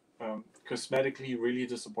cosmetically really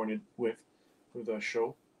disappointed with the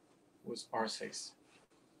show was Arceus.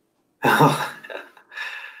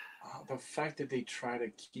 The fact that they try to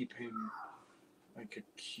keep him like a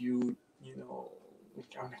cute, I'm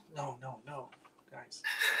like, no, guys,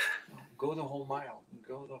 no, go the whole mile,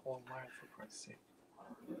 for Christ's sake.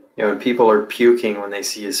 when people are puking when they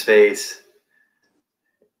see his face,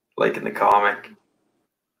 like in the comic.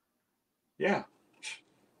 Yeah,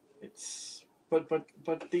 it's but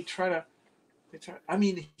they try to. I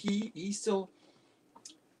mean, he still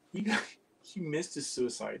he got, he missed his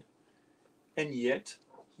suicide, and yet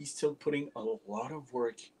he's still putting a lot of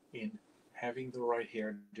work in having the right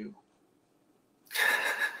hairdo.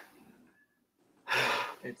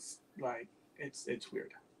 It's like it's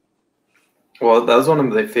weird. Well, that was one of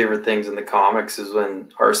my favorite things in the comics is when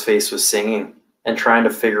Horseface was singing and trying to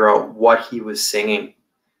figure out what he was singing,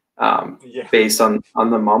 Yeah. based on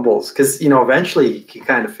the mumbles. Because eventually you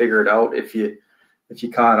kind of figure it out if you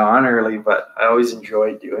caught on early. But I always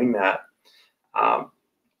enjoyed doing that. Um,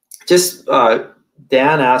 just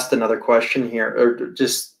Dan asked another question here, or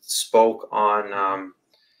just spoke on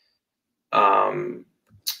um,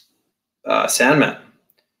 Sandman.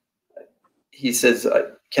 He says, I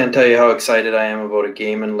can't tell you how excited I am about a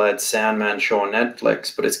game-and-led Sandman show on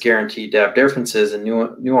Netflix, but it's guaranteed to have differences and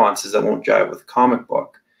nuances that won't jive with the comic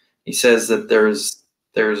book. He says that there's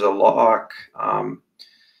a lock,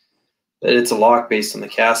 that it's a lock based on the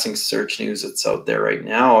casting search news that's out there right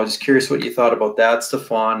now. I was just curious what you thought about that,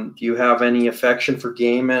 Stephane. Do you have any affection for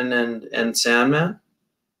Gaiman and Sandman?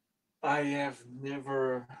 I have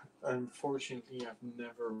never, unfortunately, I've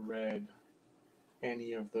never read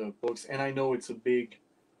any of the books, and I know it's a big,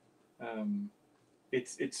 um,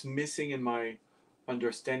 it's missing in my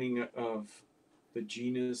understanding of the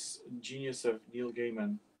genius of Neil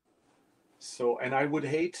Gaiman. So, and I would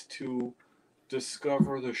hate to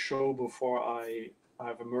discover the show before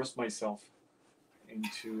I've immersed myself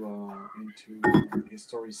into his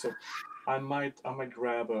story. So, I might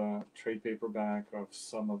grab a trade paperback of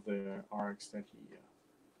some of the arcs that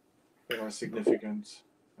are significant.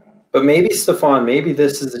 But maybe, Stephane, maybe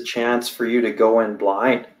this is a chance for you to go in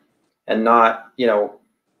blind and not,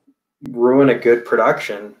 ruin a good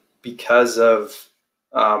production because of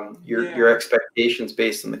your Yeah, expectations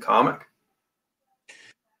based on the comic.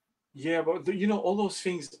 yeah, but all those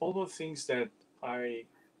things that I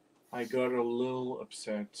I got a little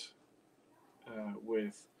upset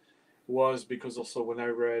with was because also when I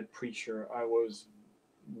read Preacher, I was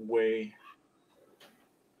way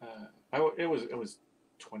it was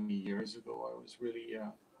 20 years ago. I was really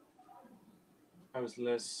I was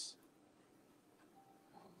less.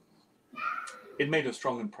 It made a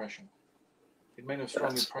strong impression. It made a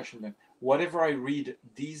strong That's impression that whatever I read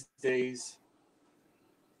these days,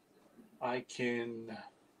 I can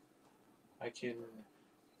I can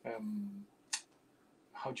um,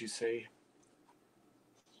 how do you say,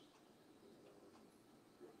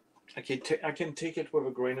 I can take it with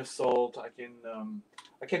a grain of salt.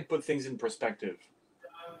 I can put things in perspective.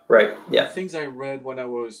 right. The Yeah. things I read when I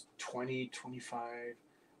was 20, 25,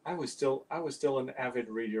 I was still an avid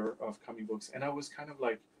reader of comic books, and I was kind of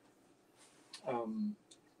like um,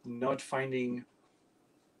 not finding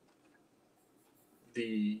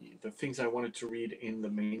the things I wanted to read in the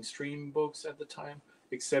mainstream books at the time,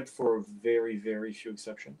 except for very very few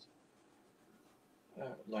exceptions,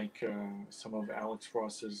 like some of Alex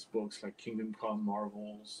Ross's books, like Kingdom Come,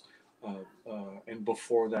 Marvels, and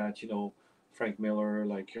before that, Frank Miller,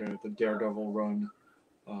 like the Daredevil run,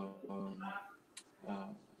 um, uh,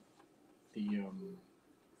 the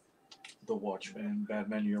the Watchmen,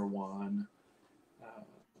 Batman Year One, uh,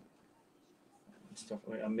 and stuff.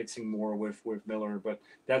 I'm mixing more with Miller, but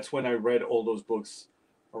that's when I read all those books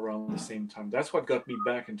around the same time. That's what got me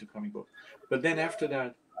back into comic books. But then after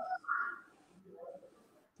that,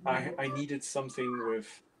 I needed something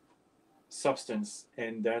with substance,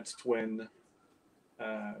 and that's when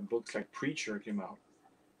books like Preacher came out,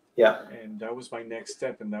 Yeah. and that was my next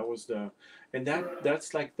step, and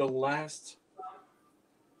that's like the last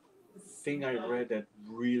thing I read that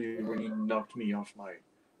really really knocked me off my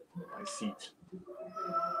seat.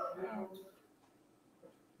 Uh,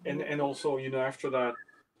 and also, after that,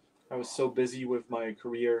 I was so busy with my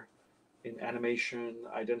career in animation,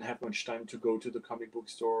 I didn't have much time to go to the comic book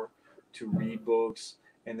store to read books.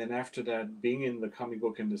 And then after that, being in the comic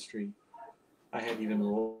book industry, I had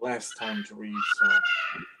even less time to read.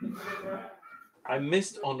 So I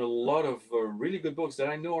missed on a lot of really good books that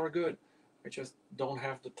I know are good. I just don't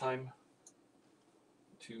have the time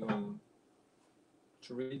to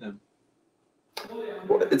to read them.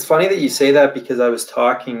 Well, it's funny that you say that because I've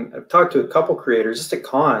talked to a couple creators just at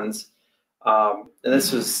cons. And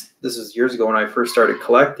this was years ago when I first started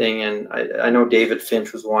collecting, and I know David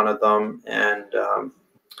Finch was one of them, and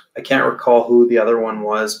I can't recall who the other one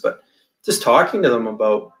was, but just talking to them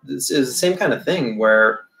about this is the same kind of thing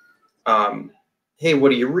where, um, hey,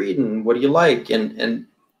 what are you reading? What do you like? And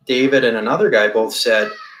David and another guy both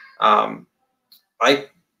said, um, I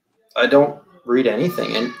I don't read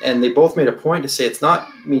anything, and they both made a point to say it's not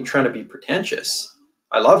me trying to be pretentious.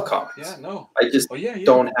 I love Yeah, comics. no. I just Oh yeah, yeah,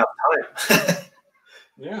 don't have time.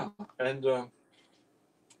 yeah. And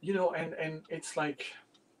and it's like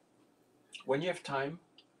when you have time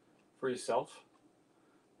for yourself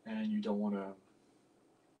and you don't want to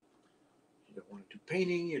do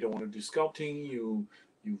painting, you don't want to do sculpting,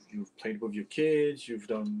 you've played with your kids, you've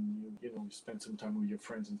done you know, you spent some time with your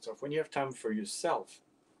friends and stuff. When you have time for yourself,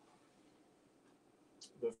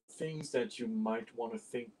 the things that you might want to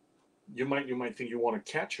think you might think you want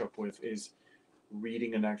to catch up with is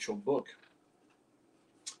reading an actual book.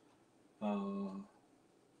 Uh,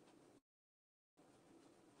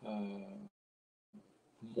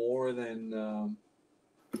 More than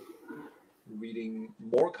reading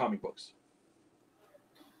more comic books.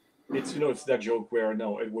 It's, you know, it's that joke where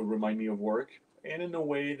no, it would remind me of work, and in a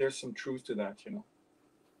way, there's some truth to that. You know,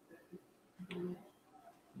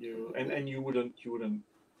 and you wouldn't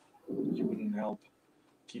help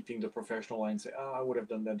keeping the professional line. Say, oh, I would have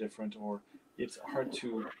done that different, or it's hard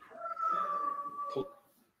to pull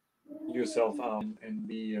yourself out and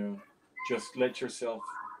be just let yourself,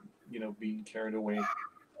 you know, being carried away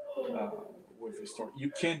uh, with the story.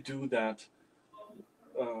 You can't do that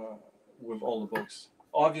uh, with all the books.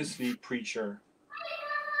 Obviously, Preacher,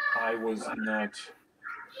 I was not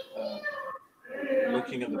uh,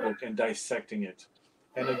 looking at the book and dissecting it.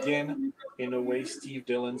 And again, in a way, Steve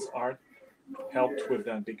Dillon's art helped with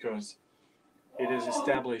that because it is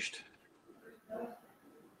established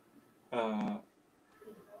uh,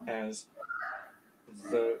 as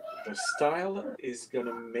the style is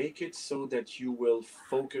gonna make it so that you will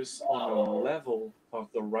focus on a level of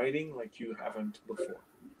the writing like you haven't before.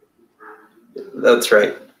 That's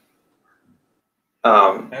right.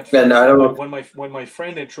 At And first, I don't know. when my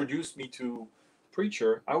friend introduced me to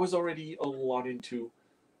Preacher, I was already a lot into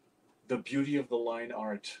the beauty of the line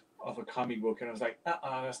art of a comic book, and I was like,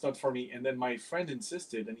 that's not for me. And then my friend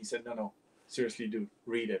insisted, and he said, no, no, seriously, dude,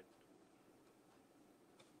 read it.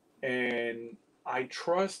 And I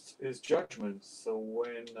trust his judgment. So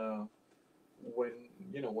when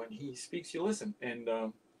you know, when he speaks, you listen. And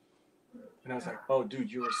I was like, oh,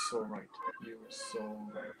 dude, you are so right. You are so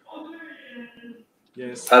right.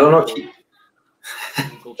 Yes, I don't know if you,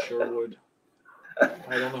 Uncle Sherwood.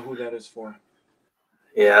 I don't know who that is for.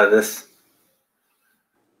 yeah,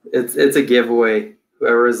 it's a giveaway.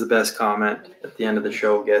 Whoever is the best comment at the end of the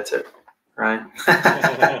show gets it, right?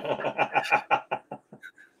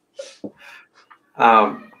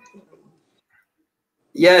 um,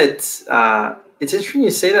 yeah, it's interesting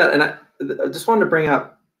you say that, and I just wanted to bring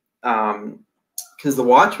up because The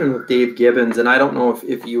Watchmen with Dave Gibbons, and I don't know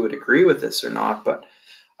if you would agree with this or not, but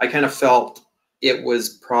I kind of felt it was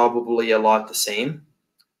probably a lot the same.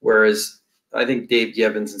 Whereas I think Dave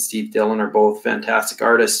Gibbons and Steve Dillon are both fantastic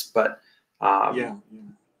artists, but Yeah.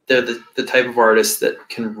 they're the type of artists that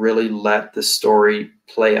can really let the story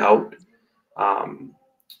play out. Um,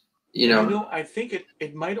 you You know, know, I think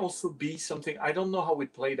it might also be something, I don't know how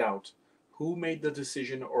it played out, who made the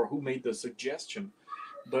decision or who made the suggestion,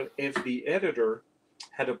 but if the editor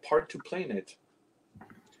had a part to play in it,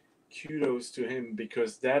 kudos to him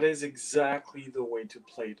because that is exactly the way to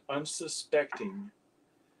play it. Unsuspecting.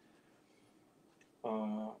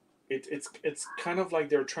 Uh, it's kind of like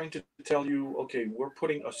they're trying to tell you, okay, we're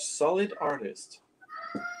putting a solid artist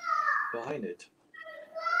behind it,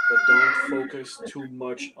 but don't focus too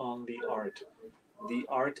much on the art. The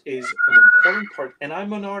art is an important part, and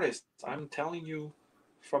I'm an artist. I'm telling you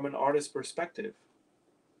from an artist perspective,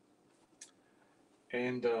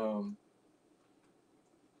 and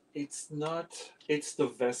it's the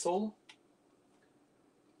vessel,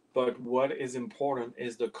 but what is important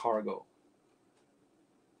is the cargo.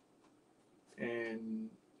 And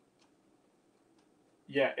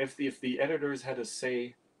yeah, if the editors had a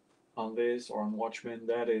say on this or on Watchmen,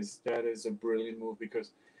 that is a brilliant move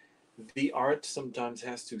because the art sometimes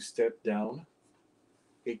has to step down.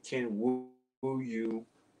 It can woo you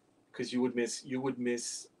because you would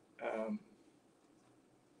miss um,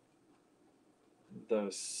 the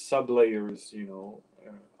sub layers, you know,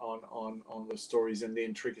 on the stories and the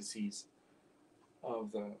intricacies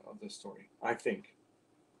of the story. I think,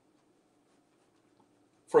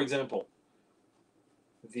 for example,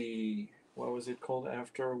 the what was it called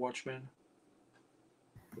after Watchmen?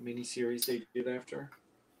 The miniseries they did after.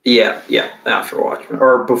 yeah, after Watchmen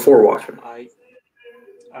or before Watchmen. I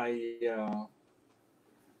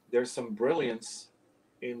there's some brilliance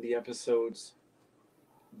in the episodes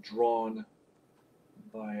drawn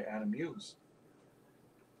by Adam Hughes,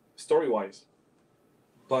 story wise.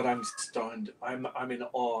 But I'm stunned. I'm in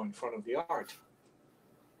awe in front of the art.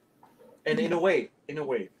 And in a way,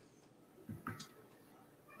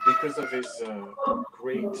 because of his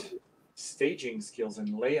great staging skills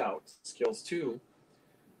and layout skills too,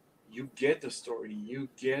 you get the story, you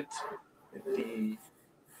get the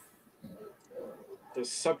the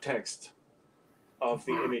subtext of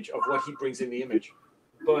the image of what he brings in the image.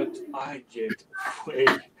 But I get way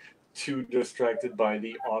too distracted by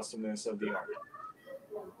the awesomeness of the art.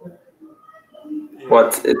 You know,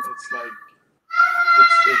 What it, it's like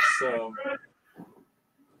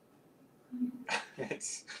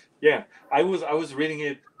it's yeah. I was reading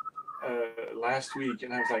it last week,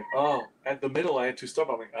 and I was like, oh, at the middle, I had to stop.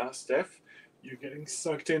 I'm like, Steph, you're getting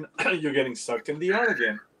sucked in. You're getting sucked in the art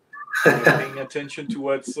again. You're not paying attention to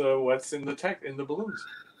what's in the tech in the balloons.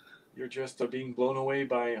 You're just being blown away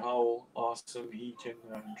by how awesome he can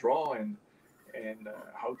draw and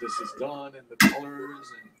how this is done and the colors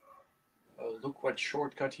and look what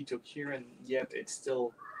shortcut he took here, and yet it's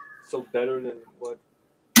still better than what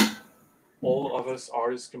all of us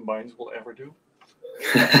artists combined will ever do.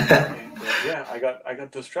 And yeah, I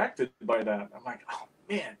got distracted by that. I'm like, oh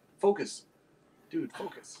man, focus, dude,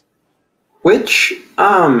 focus. which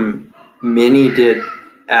mini did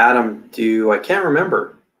Adam do? I can't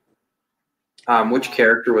remember. Which Um,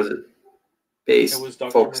 character was it it based was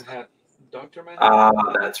Doctor focused? Manhattan. Doctor Ah,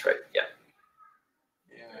 Manhattan. that's right. Yeah.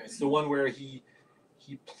 Yeah, it's the one where he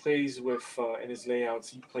plays with in his layouts.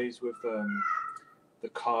 He plays with the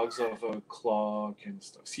cogs of a clock and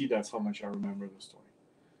stuff. See, that's how much I remember the story.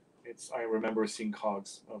 I remember seeing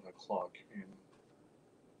cogs of a clock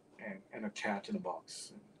and a cat in a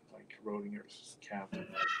box, and like Rodinger's cat, and the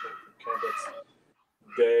cat that's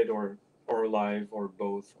dead or alive or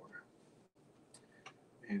both, or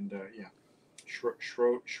and yeah,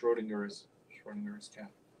 Schrodinger's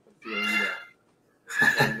cat. The theory that the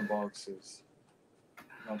cat in the box is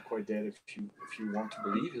not quite dead. If you want to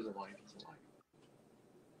believe he's alive, he's alive.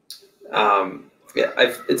 Yeah,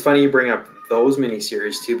 it's funny you bring up those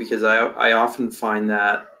miniseries too, because I often find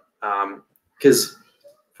that because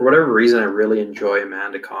for whatever reason I really enjoy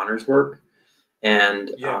Amanda Connor's work,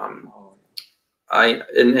 and Yeah.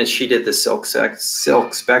 and she did the Silk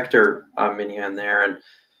Spectre mini on there, and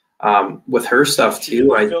with her stuff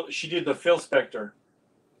too. She did the Phil Spector.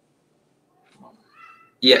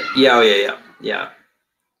 Yeah, yeah, yeah.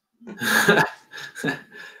 With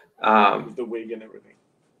the wig and everything.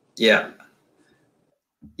 Yeah,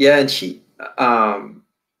 yeah, and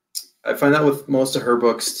I find that with most of her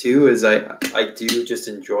books too, is I do just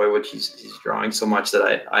enjoy what she's drawing so much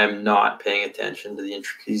that I am not paying attention to the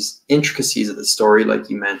intricacies of the story, like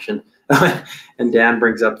you mentioned. And Dan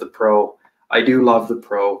brings up the pro. I do love the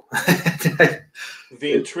pro.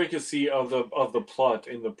 The intricacy of the plot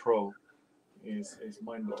in the pro is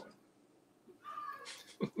mind blowing.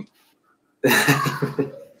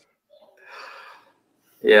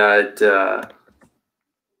 Yeah,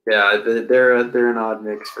 yeah, they're an odd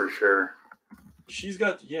mix for sure. She's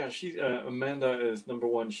Amanda is number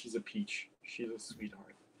one. She's a peach. She's a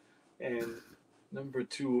sweetheart, and number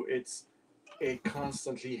two, it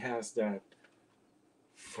constantly has that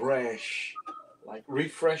fresh, like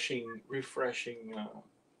refreshing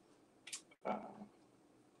uh,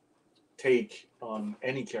 take on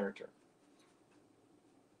any character.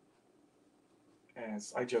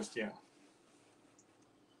 As I just yeah,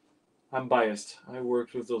 I'm biased. I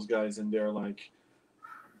worked with those guys, and they're like,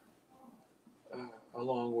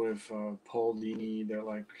 along with Paul Dini, they're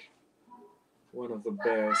like one of the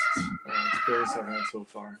best experience I've had so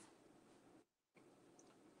far.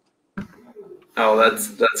 Oh,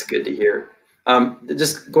 that's good to hear.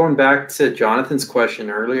 Just going back to Jonathan's question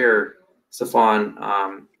earlier, Stephane.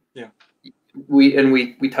 Yeah.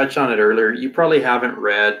 We touched on it earlier. You probably haven't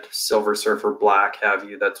read Silver Surfer Black, have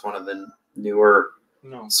you? That's one of the newer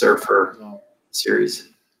Surfer series.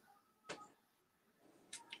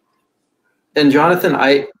 And Jonathan,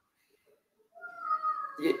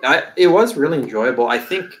 it was really enjoyable. I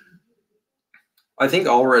think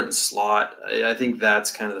Allred Slot. I think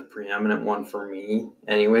that's kind of the preeminent one for me,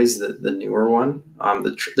 anyways. The newer one.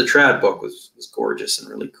 The trad book was gorgeous and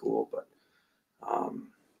really cool, but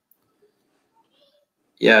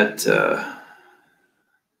yeah,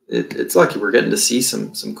 it's lucky we're getting to see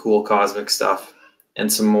some cool cosmic stuff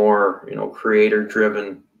and some more creator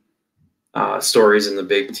driven stories in the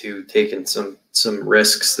big two, taking some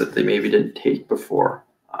risks that they maybe didn't take before.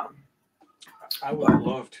 I would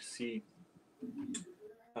love to see.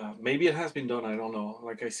 Maybe it has been done. I don't know.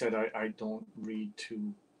 Like I said, I don't read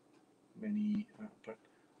too many, but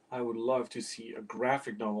I would love to see a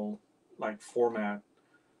graphic novel like format,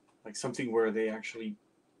 like something where they actually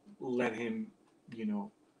let him,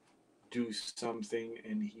 do something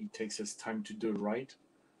and he takes his time to do it right.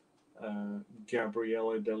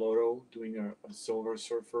 Gabriele Deloro doing a Silver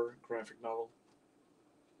Surfer graphic novel.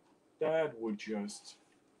 That would just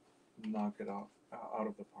knock it out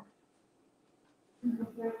of the park.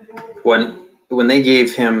 When they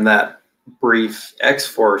gave him that brief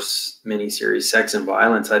X-Force miniseries, Sex and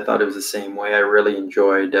Violence, I thought it was the same way. I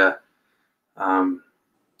um,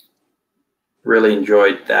 really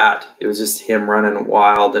enjoyed that. It was just him running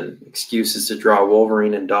wild and excuses to draw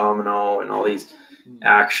Wolverine and Domino and all these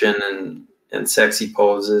action and sexy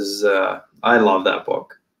poses. I love that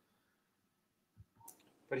book.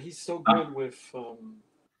 But he's so good with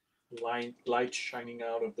light shining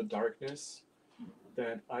out of the darkness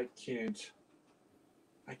that I can't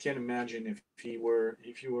imagine if you were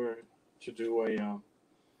to do a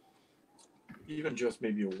even just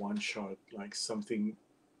maybe a one shot, like something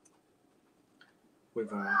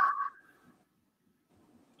with a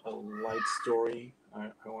light story. I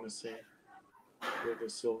want to say with a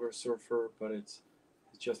Silver Surfer, but it's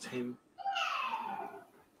just him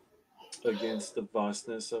against the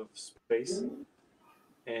vastness of space,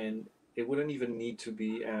 and it wouldn't even need to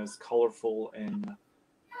be as colorful and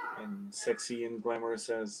sexy and glamorous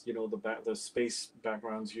as the space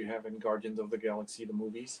backgrounds you have in Guardians of the Galaxy, the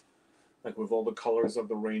movies, like with all the colors of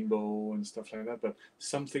the rainbow and stuff like that. But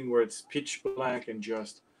something where it's pitch black and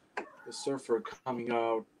just the surfer coming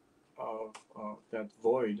out of that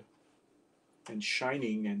void and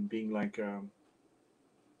shining and being like a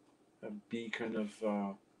beacon of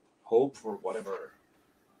hope for whatever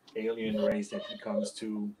alien race that he comes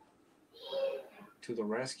to the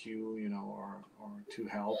rescue, or to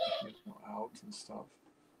help, out and stuff.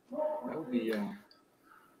 That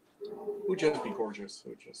would just be gorgeous. It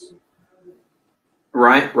would just.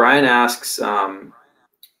 Ryan asks,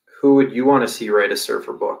 who would you want to see write a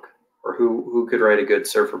surfer book, or who could write a good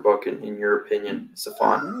surfer book in your opinion,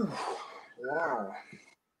 Stephane? Wow.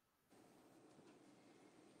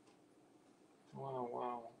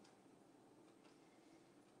 Wow.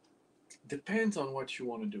 Depends on what you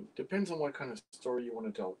want to do. Depends on what kind of story you want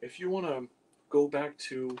to tell. If you want to go back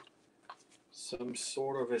to some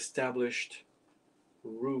sort of established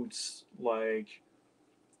roots, like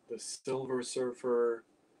the Silver Surfer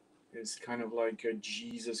is kind of like a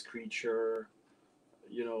Jesus creature,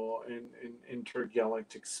 in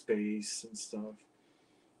intergalactic space and stuff.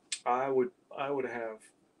 I would have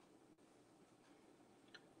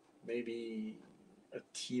maybe a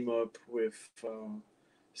team up with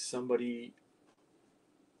somebody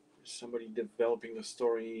somebody developing the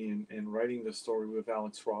story and writing the story with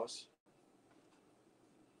Alex Ross.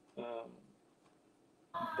 Um,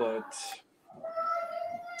 but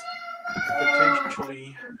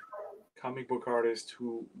potentially comic book artists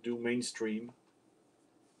who do mainstream.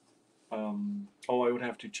 I would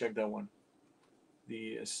have to check that one.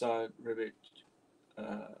 The Assad Rivet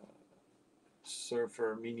uh,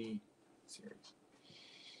 Surfer mini series.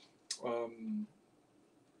 Um,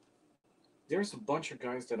 there's a bunch of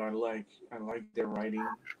guys that I like. I like their writing.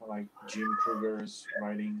 I like Jim Kruger's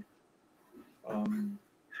writing. Um,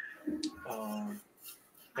 uh,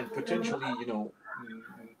 and potentially, it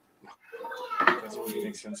doesn't really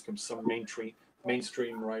make sense because some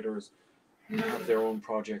mainstream writers have their own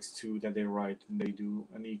projects too that they write, and they do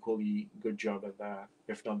an equally good job at that,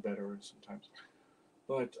 if not better sometimes.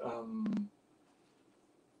 But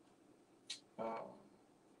uh,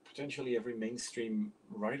 potentially every mainstream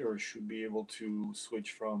writer should be able to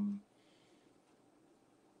switch from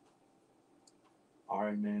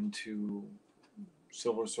Iron Man to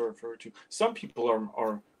Silver Surfer to. Some people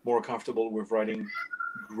are more comfortable with writing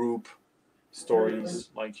group stories,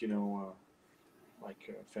 like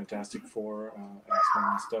Fantastic Four, X-Men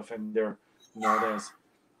and stuff, and they're not as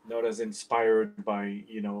not as inspired by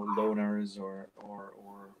loners or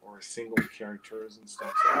single characters and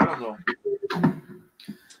stuff. So I don't know.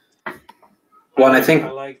 Well, I think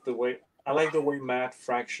I like the way Matt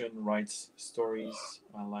Fraction writes stories.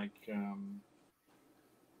 I like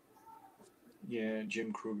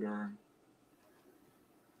Jim Kruger.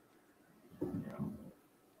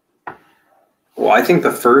 Well, I think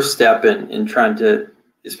the first step in trying to,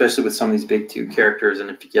 especially with some of these big two characters, and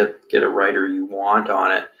if you get a writer you want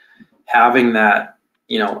on it, having that,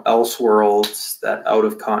 Elseworlds, that out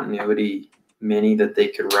of continuity mini that they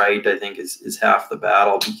could write, I think is half the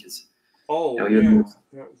battle, because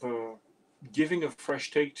the giving a fresh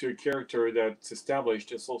take to a character that's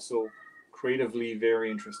established is also creatively very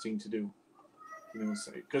interesting to do.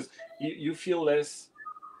 Because you feel less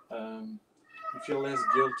um,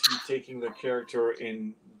 guilty taking the character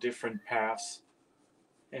in different paths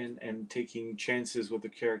and taking chances with the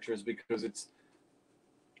characters, because it's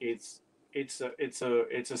it's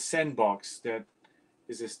a sandbox that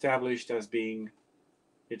is established as being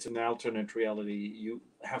it's an alternate reality. You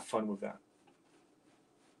have fun with that.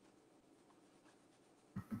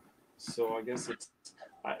 So I guess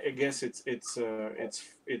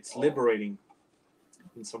it's liberating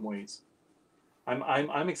in some ways.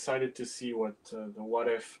 I'm excited to see what the What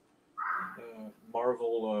If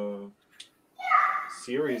Marvel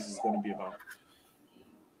series is going to be about.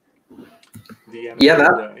 The Yeah,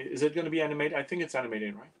 animated is it going to be animated? I think it's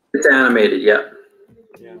animated, right? it's animated. Yeah.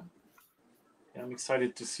 Yeah. Yeah, I'm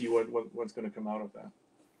excited to see what's going to come out of that.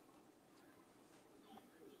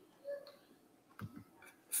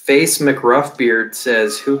 Face McRuffbeard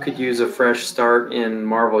says, "Who could use a fresh start in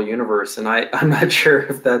Marvel Universe?" And I'm not sure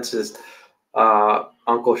if that's just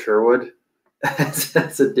Uncle Sherwood.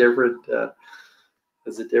 that's a different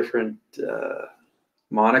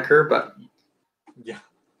moniker, but Yeah,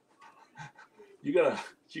 you gotta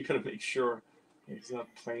you gotta make sure he's not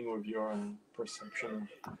playing with your perception.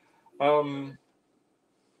 Um,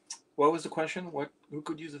 what was the question? What who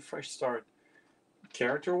could use a fresh start,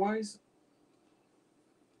 character wise,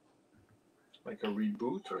 like a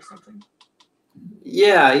reboot or something?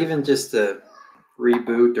 yeah, even just a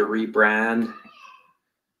reboot or rebrand,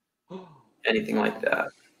 anything like that.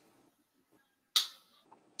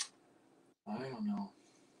 I don't know.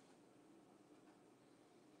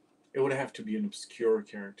 It would have to be an obscure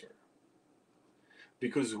character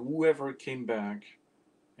because whoever came back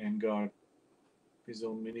and got his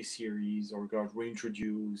own miniseries or got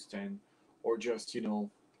reintroduced and or just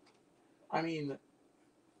I mean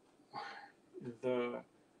the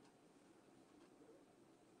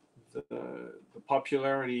the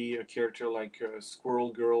popularity a character like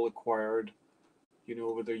Squirrel Girl acquired,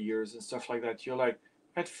 over the years and stuff like that. You're like,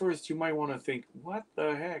 at first you might want to think, what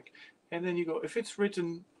the heck, and then you go, if it's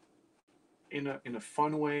written in a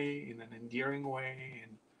fun way, in an endearing way,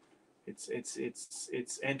 and it's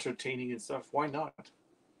entertaining and stuff, why not?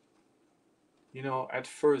 At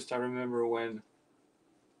first I remember when,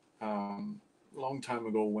 a long time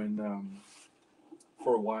ago when,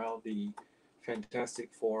 for a while the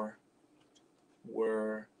Fantastic Four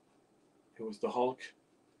were it was the Hulk,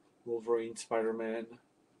 Wolverine, Spider Man,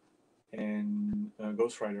 and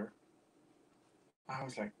Ghost Rider. I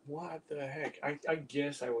was like, what the heck? I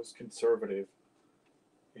guess I was conservative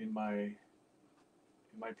in my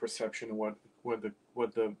perception of what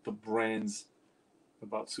the brands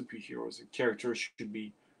about superheroes and characters should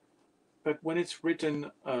be. But when it's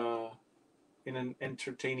written in an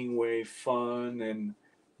entertaining way, fun, and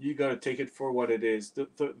you got to take it for what it is.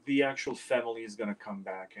 The actual family is gonna come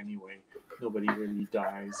back anyway. Nobody really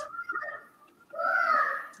dies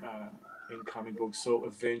uh, in comic books, so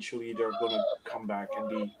eventually they're gonna come back and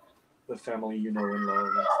be the family you know and love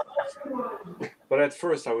and stuff. But at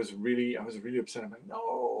first, I was really upset. I'm like,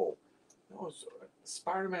 no, no,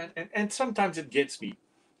 Spider Man, and sometimes it gets me.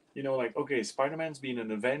 Like, okay, Spider Man's been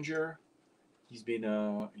an Avenger. He's been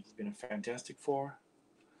a Fantastic Four.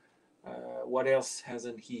 What else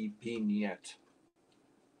hasn't he been yet?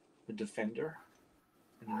 A Defender,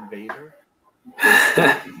 an Invader,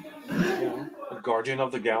 a Guardian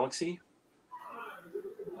of the Galaxy.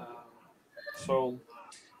 Uh, so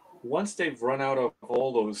once they've run out of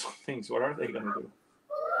all those things, what are they gonna do?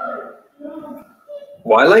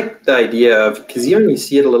 Well, I like the idea of, because even you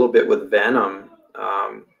see it a little bit with Venom.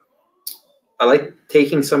 I like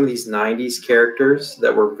taking some of these '90s characters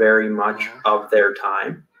that were very much Uh-huh. of their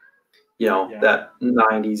time. Yeah. That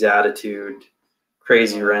 '90s attitude,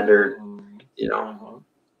 crazy rendered. Uh, You know, uh-huh.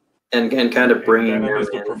 and kind of And bringing Venom them is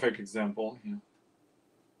the in. perfect example. Yeah.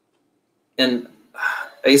 And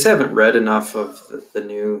I guess I haven't read enough of the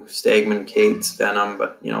new Stegman Cates Venom,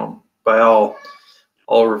 but by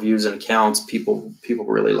all reviews and accounts, people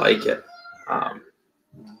really like it. Um,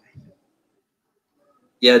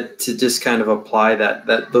 yeah, to just kind of apply that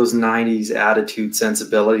those '90s attitude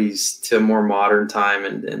sensibilities to a more modern time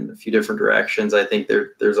and a few different directions. I think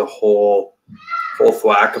there's a whole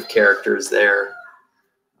thwack of characters there.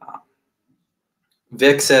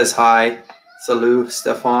 Vic says hi. Salut,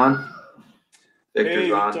 Stephane. Victor's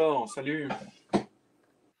Hey on. Victor, salut.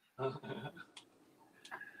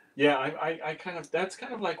 Yeah, I kind of that's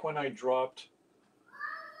kind of like when I dropped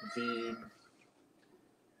the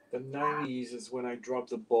the '90s is when I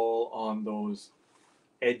dropped the ball on those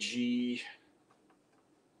edgy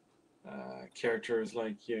characters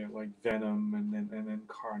like Venom and then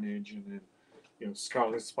Carnage and then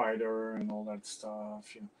Scarlet Spider and all that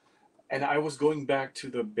stuff. And I was going back to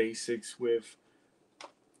the basics with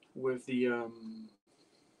the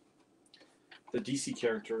DC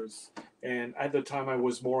characters. And at the time, I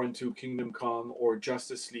was more into Kingdom Come or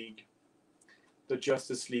Justice League. The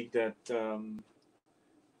Justice League that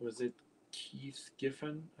was it Keith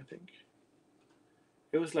Giffen, I think.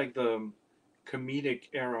 It was like the comedic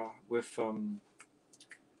era with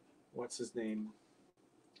what's his name,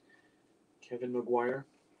 Kevin McGuire,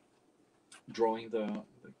 drawing the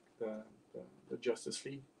the Justice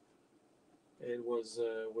League. It was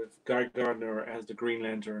with Guy Gardner as the Green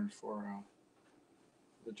Lantern for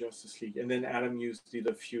the Justice League, and then Adam Hughes did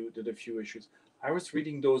a few issues. I was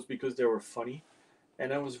reading those because they were funny,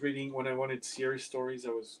 and I was reading when I wanted series stories. I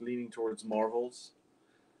was leaning towards Marvels,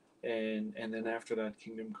 and then after that,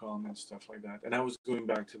 Kingdom Come and stuff like that. And I was going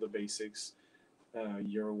back to the basics,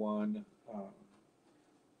 Year One, uh,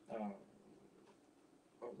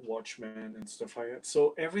 Watchmen, and stuff like that.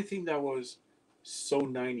 So everything that was so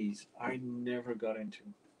 90s, I never got into.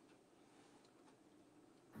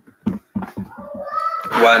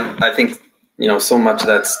 Well, I think, so much of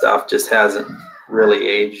that stuff just hasn't really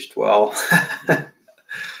aged well.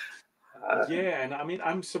 Yeah, and I mean,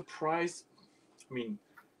 I'm surprised. I mean,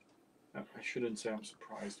 I shouldn't say I'm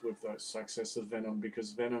surprised with the success of Venom,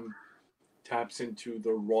 because Venom taps into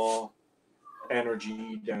the raw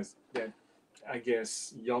energy that I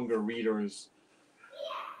guess younger readers.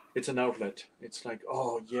 It's an outlet. It's like,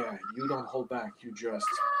 oh yeah, you don't hold back. You just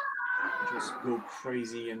go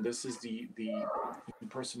crazy, and this is the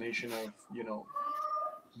impersonation of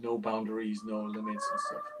no boundaries, no limits and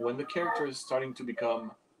stuff. When the character is starting to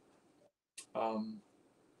become um,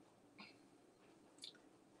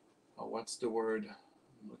 what's the word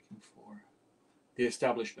I'm looking for? The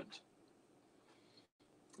establishment.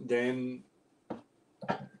 Then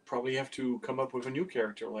probably have to come up with a new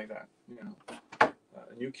character like that.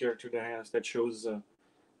 A new character that shows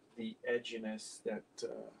the edginess that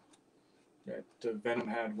Venom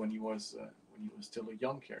had when he was still a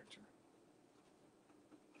young character.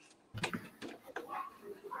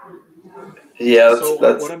 Yeah, So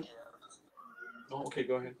that's. what I'm. Oh, okay,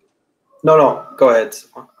 go ahead. No, go ahead.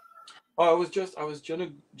 Oh, I was just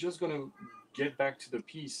gonna get back to the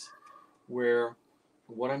piece where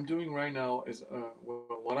what I'm doing right now is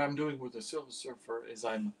what I'm doing with the Silver Surfer is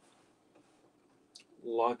I'm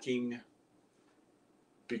locking,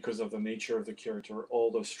 because of the nature of the character,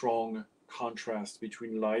 all the strong contrast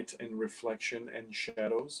between light and reflection and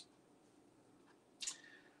shadows.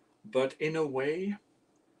 But in a way,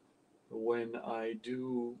 when I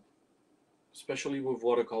do, especially with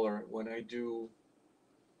watercolor, when I do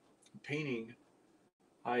painting,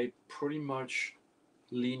 I pretty much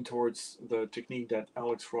lean towards the technique that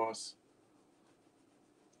Alex Ross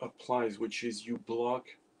applies, which is you block.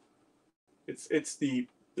 It's the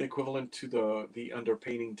equivalent to the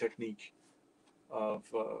underpainting technique of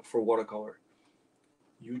for watercolor.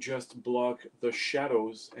 You just block the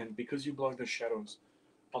shadows, and because you block the shadows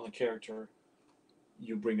on the character,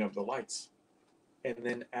 you bring up the lights, and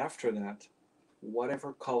then after that,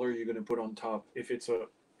 whatever color you're going to put on top, if it's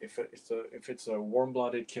a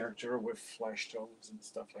warm-blooded character with flesh tones and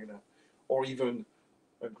stuff like that, or even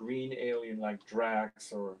a green alien like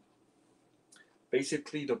Drax, or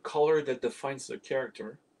basically the color that defines the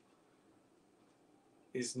character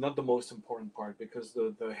is not the most important part, because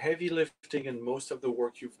the heavy lifting and most of the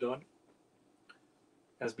work you've done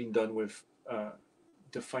has been done with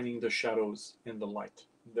defining the shadows and the light,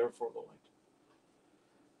 therefore the light.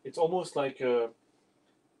 It's almost like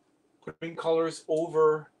putting colors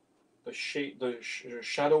over the shade, the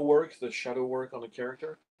shadow work on a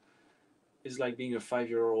character is like being a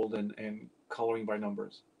 5-year-old and coloring by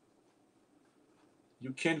numbers.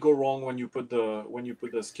 You can't go wrong when you put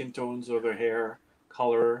the skin tones or the hair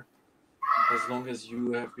color, as long as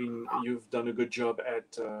you've done a good job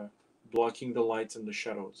at blocking the lights and the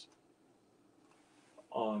shadows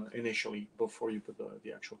on initially before you put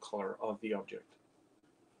the actual color of the object.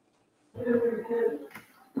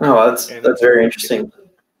 Oh, that's very interesting.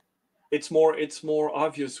 It's more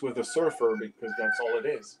obvious with a surfer, because that's all it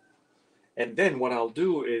is. And then what I'll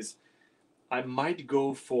do is I might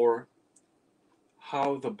go for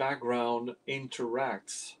how the background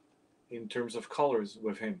interacts in terms of colors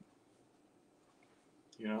with him.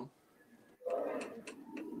 You know?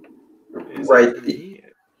 Right.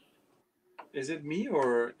 Is it me,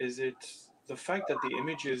 or is it the fact that the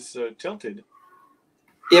image is tilted?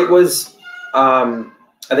 It was. I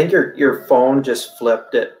think your phone just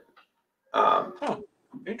flipped it. Huh.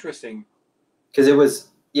 Interesting. Because it was.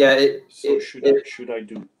 Yeah. So should I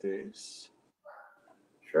do this?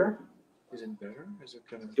 Sure. Is it better? Is it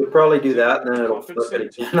gonna? You'll probably do that, and then it'll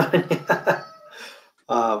compensate? flip it again.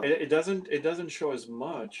 It doesn't show as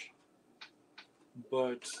much,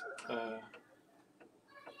 but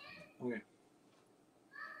okay.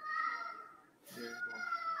 There you go.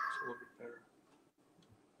 It's a little bit better.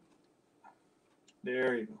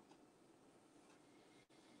 There you go.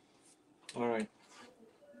 All right.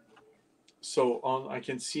 So I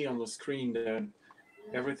can see on the screen that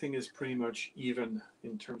everything is pretty much even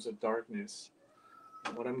in terms of darkness.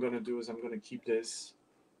 And what I'm going to do is I'm going to keep this,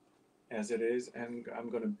 as it is, and I'm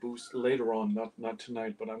going to boost later on, not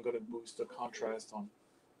tonight, but I'm going to boost the contrast on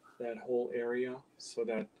that whole area so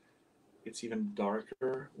that it's even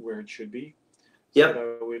darker where it should be. So Yep.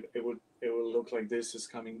 that it would look like this is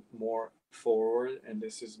coming more forward and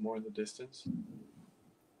this is more in the distance.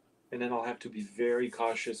 And then I'll have to be very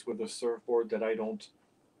cautious with the surfboard that I don't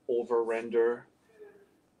over render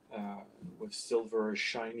with silver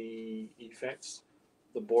shiny effects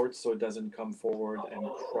the board so it doesn't come forward and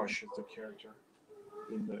crushes the character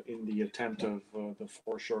in the attempt of the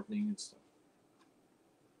foreshortening and stuff.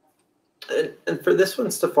 And for this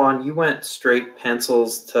one, Stephane, you went straight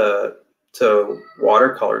pencils to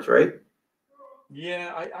watercolors, right?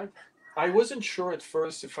 Yeah, I wasn't sure at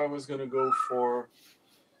first if I was gonna go for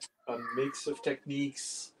a mix of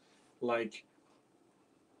techniques like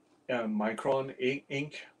micron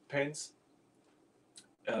ink pens,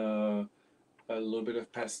 uh, a little bit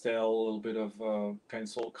of pastel, a little bit of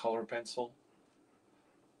color pencil.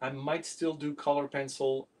 I might still do color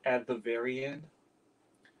pencil at the very end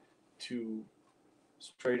to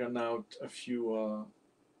straighten out a few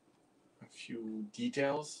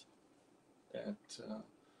details that uh,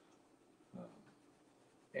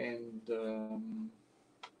 and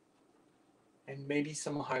and maybe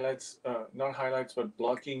some highlights, not highlights, but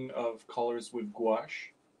blocking of colors with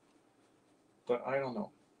gouache. But I don't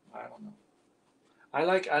know. I don't know. I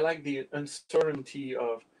like the uncertainty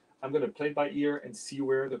of I'm gonna play by ear and see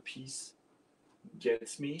where the piece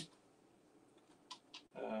gets me.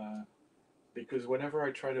 Uh, because whenever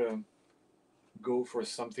I try to go for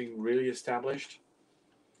something really established,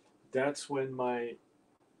 that's when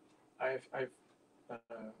I've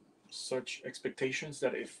such expectations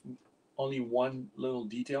that if only one little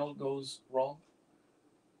detail goes wrong,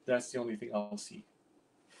 that's the only thing I'll see.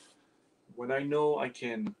 When I know I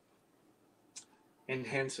can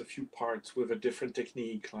enhance a few parts with a different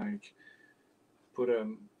technique, like put a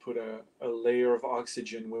layer of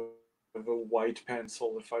oxygen with a white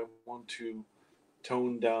pencil if I want to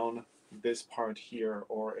tone down this part here,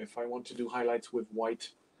 or if I want to do highlights with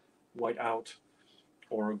white out,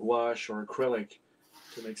 or gouache or acrylic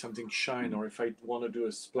to make something shine, or if I want to do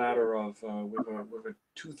a splatter of with a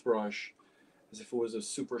toothbrush as if it was a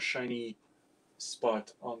super shiny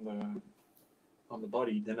spot on the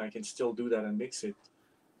body, then I can still do that and mix it.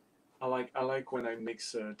 I like when I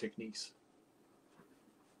mix techniques.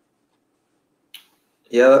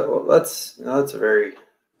 Yeah, well, that's a very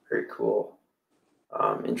very cool,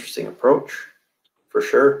 interesting approach for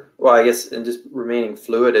sure. Well, I guess and just remaining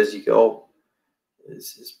fluid as you go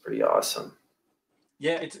is pretty awesome.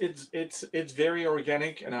 Yeah, it's very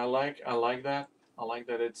organic, and I like that. I like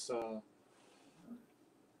that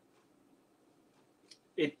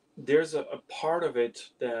it. There's a part of it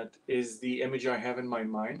that is the image I have in my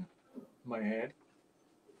mind, my head,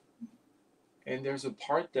 and there's a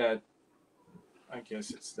part that I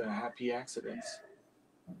guess it's the happy accidents.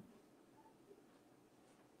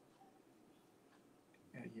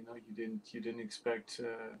 And you didn't expect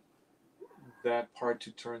that part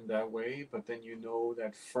to turn that way, but then you know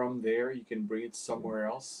that from there you can bring it somewhere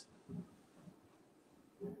else.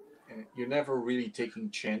 And you're never really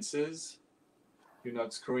taking chances. You're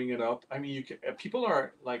not screwing it up. I mean, you can, people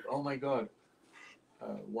are like, "Oh my God,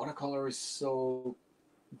 watercolor is so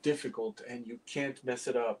difficult, and you can't mess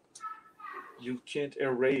it up. You can't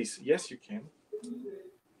erase." Yes, you can.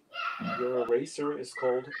 Your eraser is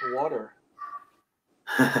called water.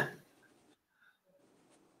 You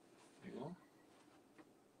know.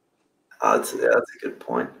 That's a good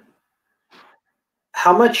point.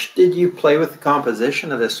 How much did you play with the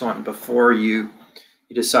composition of this one before you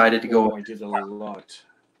decided to go? Oh, I did a lot.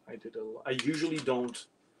 I did a lot. I usually don't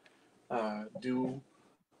do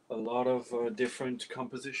a lot of different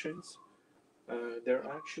compositions. They're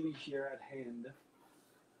actually here at hand.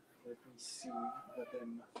 Let me see. Got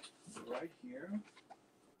them right here.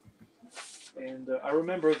 And I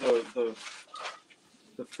remember the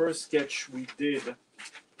first sketch we did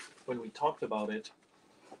when we talked about it,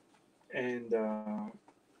 and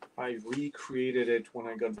I recreated it when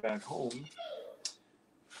I got back home.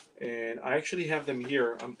 And I actually have them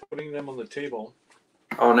here. I'm putting them on the table,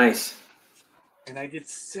 Oh, nice. and I did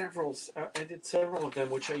several. I did several of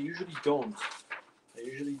them, which I usually don't. I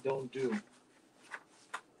usually don't do.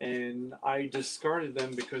 And I discarded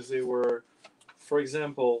them because they were, for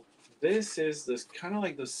example, this is this kind of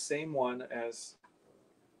like the same one as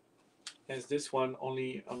this one,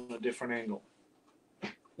 only on a different angle.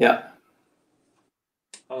 Yeah.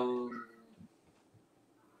 Um,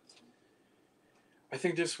 I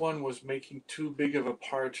think this one was making too big of a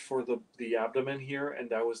part for the abdomen here, and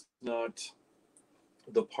that was not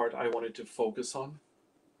the part I wanted to focus on.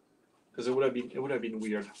 because it would have been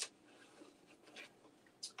weird.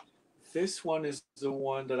 This one is the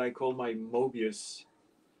one that I call my Mobius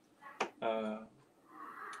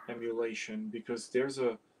emulation, because there's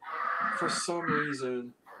for some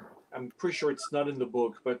reason, I'm pretty sure it's not in the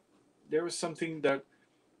book, but there was something that,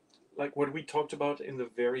 like what we talked about in the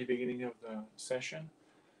very beginning of the session,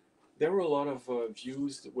 there were a lot of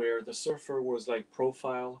views where the surfer was like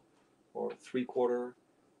profile or 3/4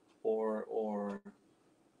 or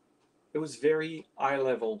it was very eye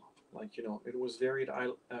level, like, you know, it was very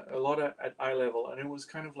a lot at eye level, and it was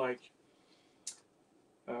kind of like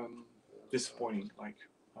disappointing, like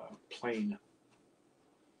plain.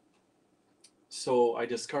 So I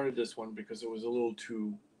discarded this one because it was a little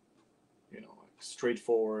too, you know, like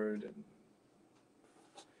straightforward, and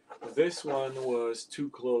this one was too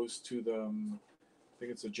close to the I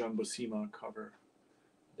think it's a John Buscema cover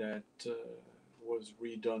that was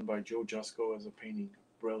redone by Joe Jusko as a painting,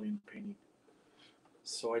 brilliant painting.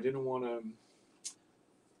 So I didn't want to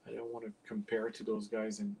compare it to those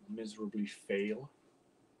guys and miserably fail.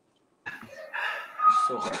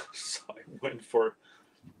 So I went for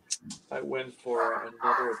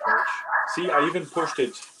another approach. See, I even pushed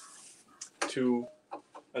it to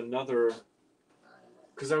another,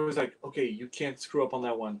 because I was like, okay, you can't screw up on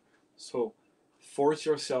that one. So force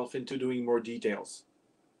yourself into doing more details.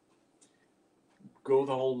 Go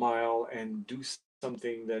the whole mile and do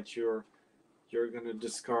something that you're going to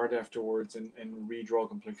discard afterwards and redraw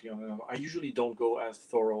completely on it. I usually don't go as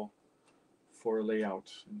thorough for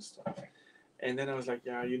layout and stuff. And then I was like,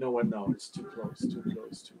 yeah, you know what? No, it's too close.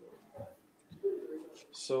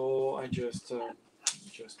 So I just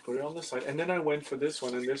put it on the side. And then I went for this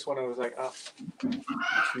one. And this one I was like,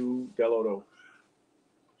 too Delotto.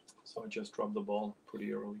 So I just dropped the ball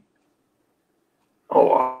pretty early. Oh,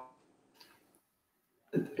 wow.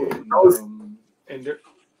 And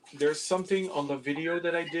there's something on the video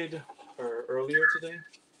that I did earlier today.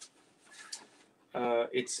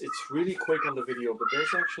 It's really quick on the video, but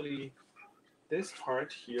there's actually this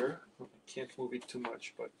part here. I can't move it too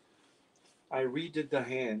much, but I redid the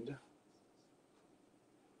hand,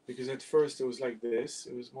 because at first it was like this.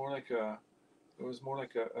 It was more like a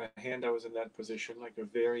hand that was in that position, like a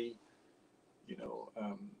very, you know,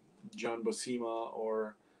 John Buscema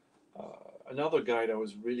or another guy that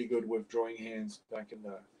was really good with drawing hands back in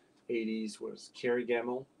the 80s was Kerry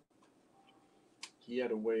Gamble. He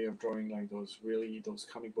had a way of drawing like those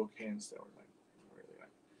comic book hands that were like really like,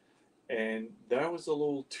 and that was a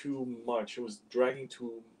little too much. It was dragging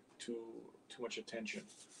too much attention.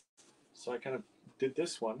 So I kind of did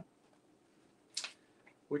this one,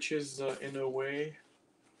 which is in a way,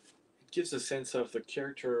 it gives a sense of the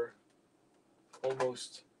character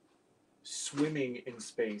almost swimming in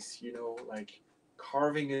space, you know, like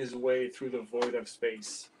carving his way through the void of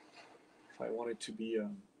space. If I wanted to be a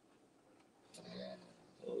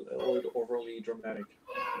little overly dramatic,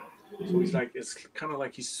 so he's like, it's kind of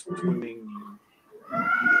like he's swimming.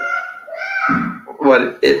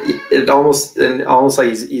 What it almost like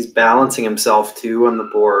he's balancing himself too on the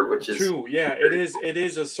board, which is true. Yeah, it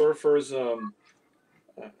is a surfer's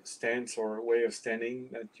stance or way of standing,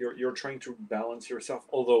 that you're trying to balance yourself,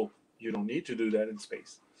 although you don't need to do that in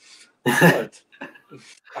space. But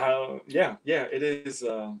yeah, it is.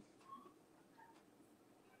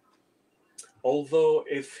 Although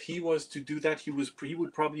if he was to do that, he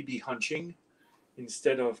would probably be hunching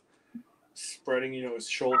instead of spreading, you know, his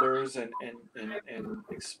shoulders and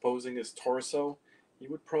exposing his torso. He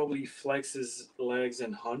would probably flex his legs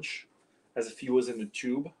and hunch as if he was in a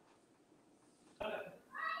tube.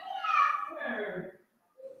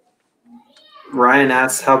 Ryan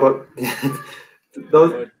asks, how about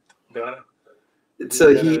those?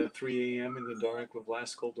 So he at 3 a.m. in the dark with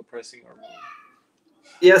last cold depressing armor.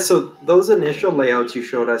 Yeah, so those initial layouts you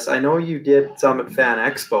showed us, I know you did some at Fan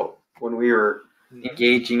Expo when we were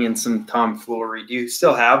engaging in some tomfoolery. Do you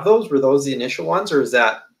still have those? Were those the initial ones, or is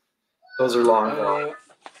that those are long gone?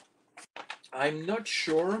 I'm not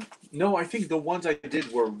sure. No, I think the ones I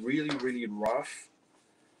did were really, really rough,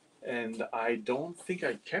 and I don't think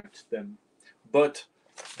I kept them. But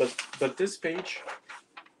this page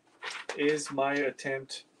is my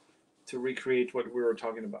attempt to recreate what we were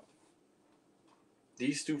talking about.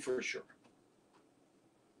 These two for sure.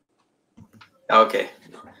 Okay.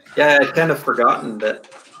 Yeah, I'd kind of forgotten that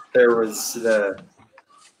there was the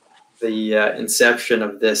inception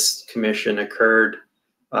of this commission occurred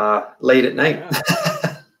late at night.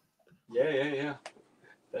 Yeah.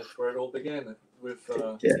 That's where it all began, with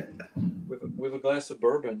a glass of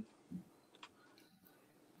bourbon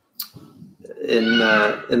in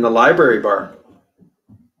the library bar.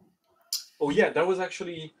 Oh yeah, that was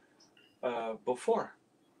actually before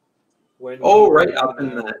when we Oh, were right up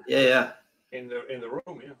in the yeah. in the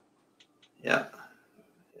room. Yeah. Yeah.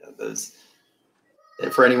 Yeah. Those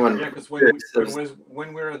for anyone Yeah, because curious,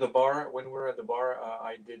 when we were at the bar, I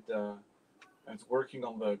was working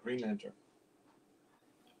on the Green Lantern.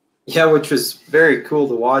 yeah, which was very cool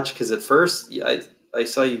to watch because at first I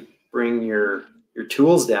saw you bring your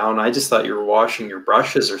tools down. I just thought you were washing your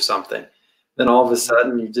brushes or something. Then all of a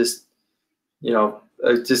sudden you just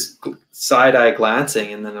just side eye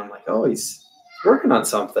glancing, and then I'm like, oh, he's working on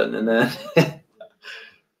something, and then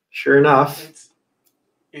sure enough,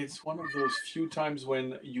 It's one of those few times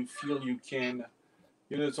when you feel you can.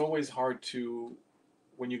 It's always hard to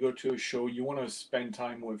when you go to a show. You want to spend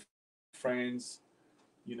time with friends,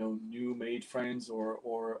 new made friends or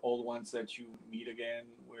old ones that you meet again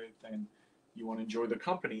with, and you want to enjoy the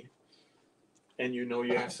company. And you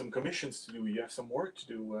have some commissions to do, you have some work to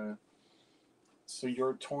do. So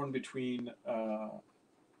you're torn between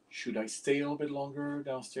should I stay a little bit longer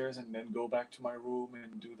downstairs and then go back to my room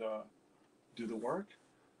and do the work?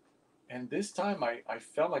 And this time I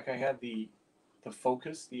felt like I had the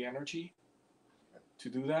focus, the energy to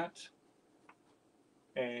do that.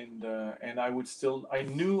 And I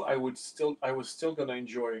knew I was still gonna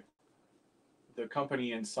enjoy the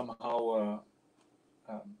company and somehow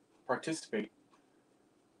participate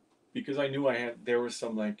because I knew there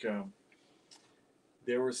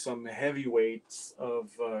were some heavyweights of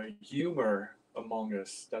humor among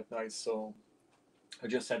us that night. So I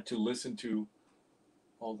just had to listen to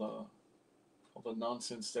all the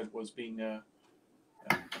nonsense that was being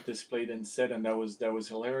displayed and said, and that was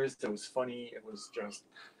hilarious. That was funny. It was just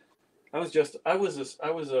I was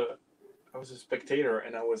a spectator,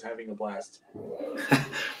 and I was having a blast.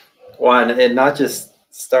 well, and not just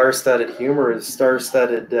star-studded humor, is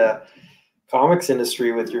star-studded comics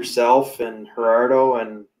industry with yourself and Gerardo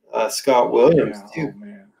and Scott Oh Williams yeah! Oh too.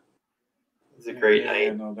 man! It was a great Yeah.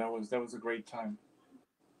 night. No, that was a great time.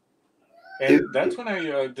 Dude, And that's when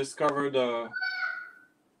I discovered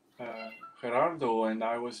Gerardo, and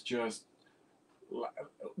I was just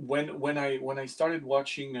when I started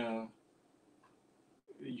watching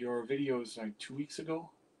your videos like 2 weeks ago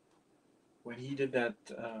when he did that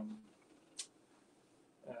uh,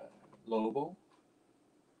 Lobo,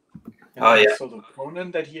 and oh then I yeah, saw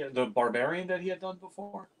the Barbarian that he had done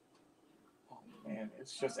before. Oh man,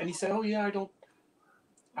 it's just, and he said, "Oh yeah, I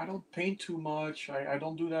don't paint too much. I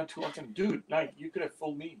don't do that too often, dude. Like you could have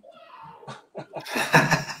fooled me."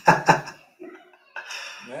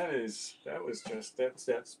 That was just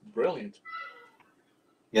that's brilliant.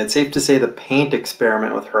 yeah. It's safe to say the paint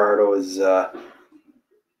experiment with Gerardo is a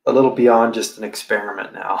little beyond just an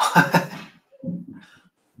experiment now.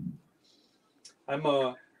 I'm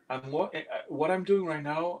what I'm doing right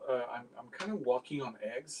now. I'm kind of walking on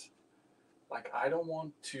eggs. Like I don't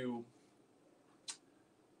want to.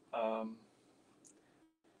 Um,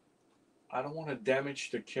 I don't want to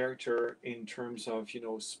damage the character in terms of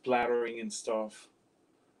splattering and stuff.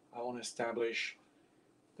 I want to establish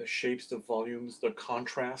the shapes, the volumes, the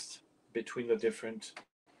contrast between the different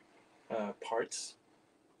parts.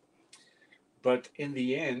 But in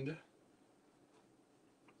the end,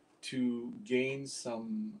 to gain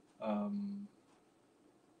some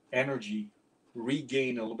energy,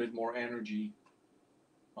 regain a little bit more energy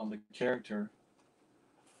on the character,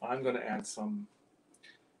 I'm going to add some.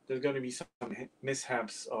 There's going to be some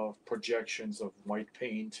mishaps of projections of white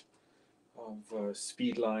paint, of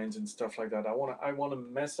speed lines and stuff like that. I want to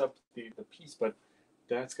mess up the piece, but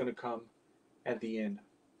that's going to come at the end,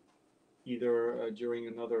 either during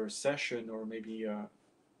another session or maybe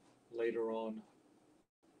later on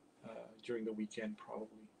during the weekend probably.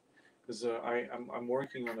 Because I'm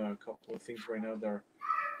working on a couple of things right now that are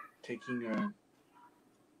taking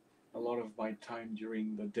a lot of my time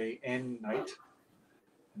during the day and night,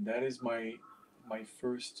 and that is my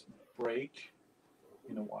first break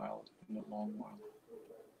in a long while.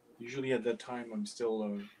 Usually at that time I'm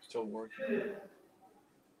still working.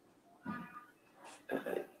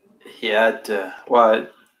 yeah, well,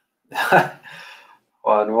 well,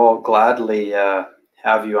 and we'll gladly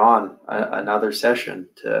have you on another session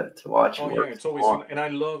to watch Oh you yeah, work it's some always more. fun, and I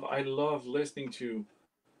love listening to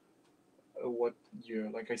what you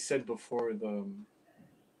like I said before the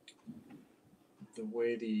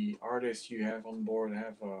way the artists you have on board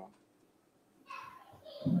have a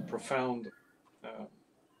profound uh,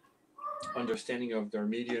 understanding of their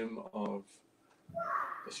medium, of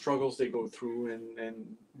the struggles they go through, and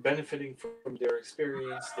benefiting from their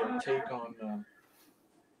experience, their take on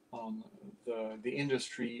the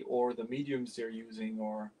industry or the mediums they're using,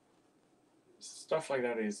 or stuff like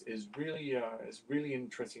that is really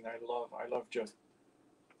interesting. I love just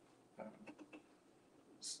uh,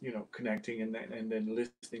 connecting and then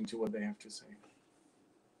listening to what they have to say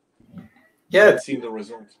and Yeah, then seeing the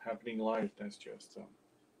results happening live. That's just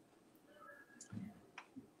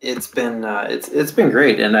it's been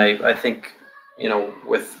great, and I think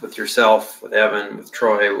with yourself, with Evan, with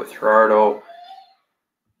Troy, with Gerardo,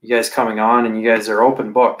 you guys coming on, and you guys are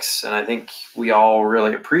open books, and I think we all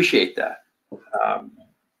really appreciate that. Um,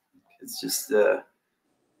 it's just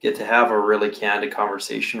get to have a really candid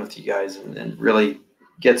conversation with you guys, and really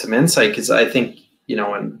get some insight, because I think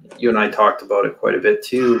and you and I talked about it quite a bit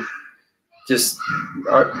too. Just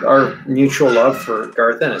our mutual love for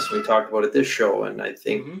Garth Ennis. We talked about it this show, and I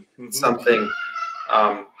think something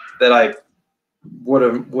that I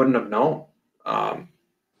wouldn't have known.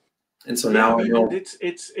 And so yeah. I now I mean, know.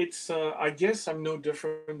 it's I guess I'm no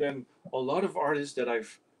different than a lot of artists that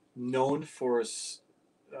I've known for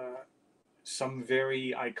some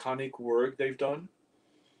very iconic work they've done,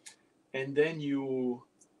 and then you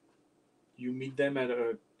meet them at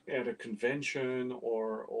a convention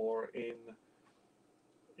or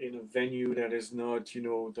in a venue that is not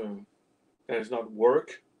that is not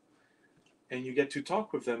work, and you get to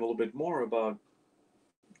talk with them a little bit more about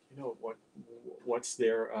what's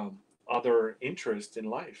their other interest in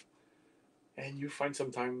life, and you find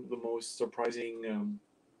sometimes the most surprising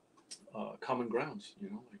common grounds.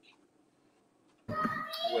 Like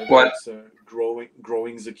whether What it's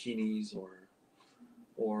growing zucchinis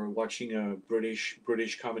or watching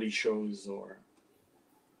British comedy shows. Or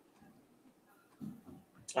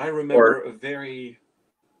I or remember a very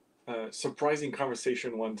surprising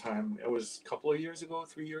conversation one time. It was a couple of years ago,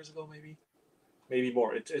 3 years ago, maybe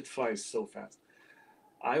more. It flies so fast.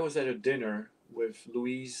 I was at a dinner with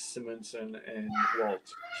Louise Simonson and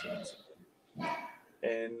Walt Simonson,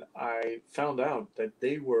 and I found out that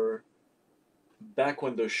they were back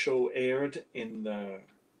when the show aired in the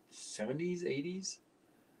 70s, 80s.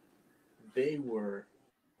 They were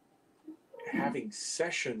having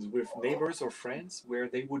sessions with neighbors or friends where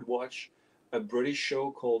they would watch a British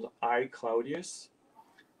show called I, Claudius,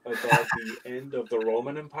 about the end of the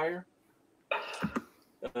Roman Empire,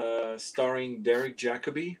 starring Derek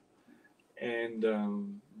Jacobi and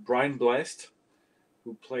Brian Blessed,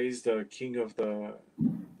 who plays the king of the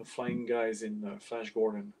flying guys in Flash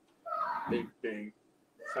Gordon. Big,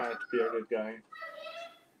 fat, bearded guy,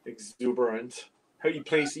 exuberant. How he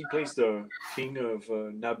plays the king of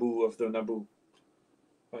Naboo of the Naboo,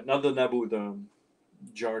 not the Naboo, the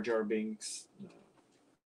Jar Jar Binks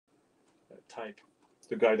type,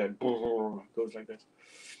 the guy that goes like this.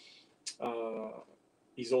 Uh,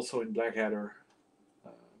 he's also in Blackadder, uh,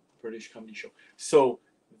 British comedy show. So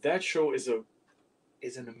that show is an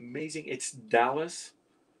amazing. It's Dallas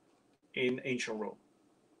in ancient Rome,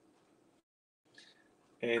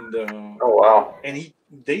 and oh wow,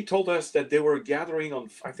 they told us that they were gathering on,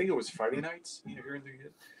 I think it was Friday nights here in the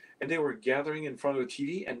UK, and they were gathering in front of the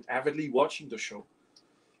TV and avidly watching the show.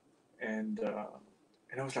 And I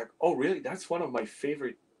was like, oh really? That's one of my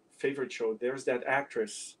favorite show. There's that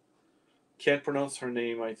actress, can't pronounce her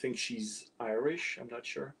name. I think she's Irish. I'm not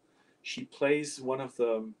sure. She plays one of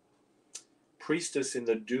the priestess in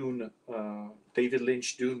the Dune, David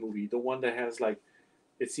Lynch Dune movie, the one that has like,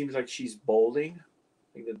 it seems like she's balding,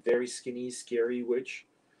 like the very skinny, scary witch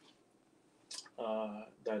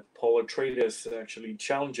that Paul Atreides actually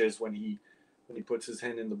challenges when he puts his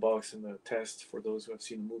hand in the box in the test for those who have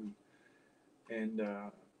seen the movie. And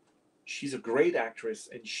she's a great actress,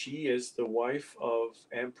 and she is the wife of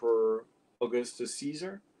Emperor Augustus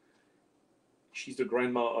Caesar. She's the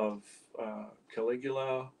grandma of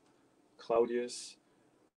Caligula, Claudius,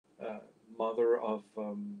 uh, mother of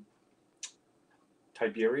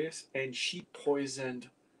Tiberius, and she poisoned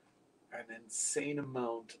an insane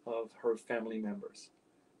amount of her family members,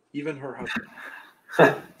 even her husband.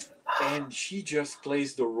 And she just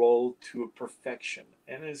plays the role to perfection,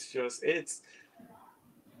 and it's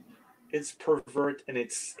pervert, and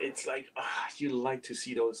it's like you like to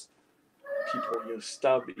see those people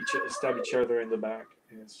stab each other in the back,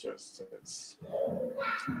 and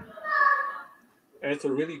it's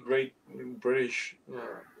a really great British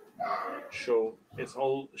show. It's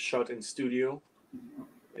all shot in studio.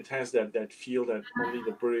 It has that feel that only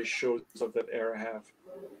the British shows of that era have,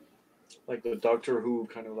 like the Doctor Who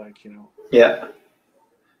kind of, like, yeah.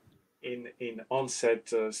 in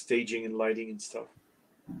onset staging and lighting and stuff.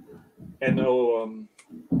 And oh,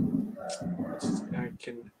 I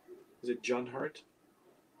can, is it John Hurt?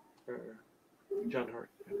 John Hurt,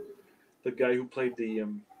 yeah. The guy who played the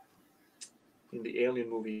in the Alien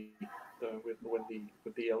movie,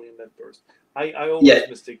 with the alien that burst. I always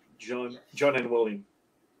mistake John and William.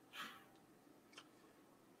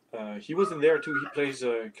 He was in there too. He plays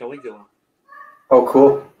Caligula. Oh,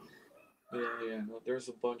 cool. Yeah. No, there's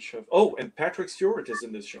a bunch of. Oh, and Patrick Stewart is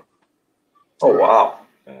in this show. Oh, wow.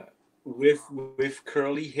 With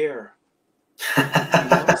curly hair. You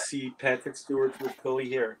want to see Patrick Stewart with curly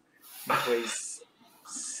hair? He plays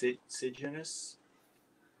Sejanus.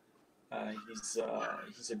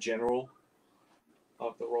 He's a general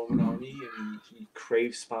of the Roman army, and he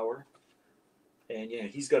craves power. And yeah,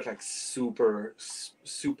 he's got like super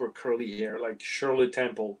curly hair, like Shirley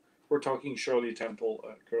Temple. We're talking Shirley Temple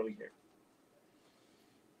curly hair.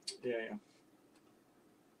 Yeah.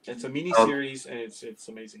 It's a mini series, and it's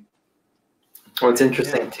amazing. Well, it's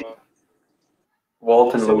interesting too.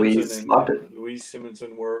 Walt and Louise Louise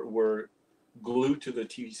Simonson were glued to the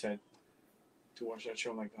TV set to watch that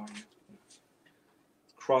show. Like, oh, yeah.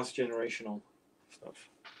 Cross-generational stuff.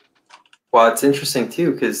 Well, it's interesting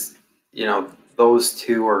too because those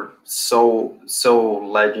two are so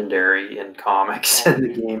legendary in comics and the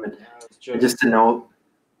game, and just to know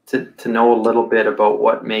a little bit about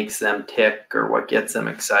what makes them tick or what gets them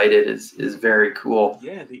excited is very cool.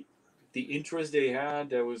 Yeah, the interest they had,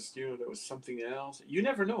 there was something else. You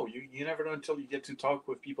never know. You never know until you get to talk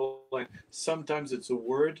with people. Like sometimes it's a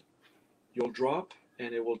word you'll drop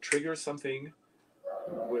and it will trigger something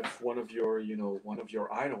with one of your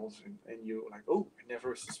idols, and you like, oh, I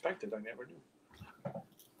never suspected, I never knew.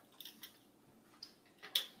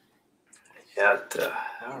 Yeah,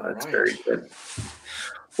 that's very good.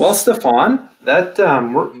 Well, Stephane, that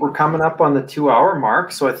we're coming up on the 2-hour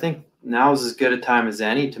mark, so I think now is as good a time as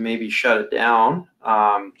any to maybe shut it down.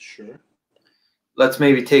 Sure. Let's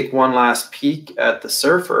maybe take one last peek at the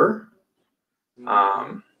Surfer.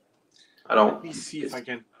 Let me see if I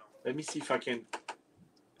can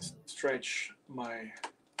stretch my.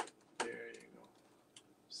 There you go.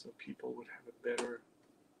 So people would have a better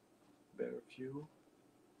view.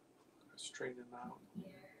 Straighten out.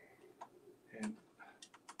 And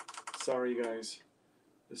sorry, guys,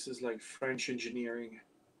 this is like French engineering.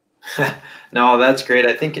 No, that's great.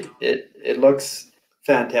 I think it looks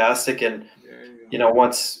fantastic, and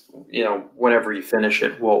once whenever you finish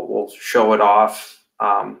it, we'll show it off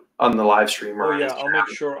on the live stream. Oh yeah,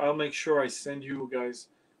 I'll make sure I send you guys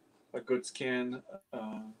a good scan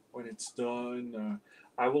when it's done.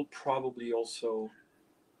 I will probably also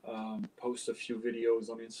post a few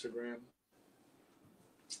videos on Instagram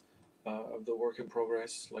of the work in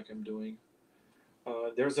progress, like I'm doing.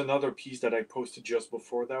 There's another piece that I posted just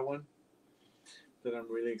before that one that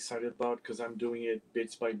I'm really excited about because I'm doing it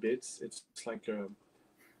bits by bits. It's like a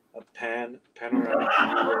panoramic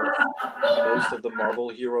view of most of the Marvel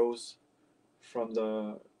heroes from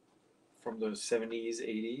the 70s,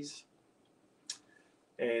 80s,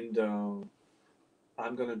 and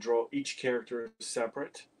I'm gonna draw each character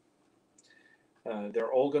separate.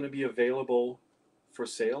 They're all gonna be available for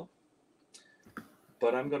sale,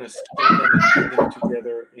 but I'm going to scan them and put them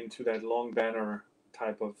together into that long banner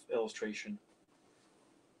type of illustration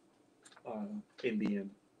in the end.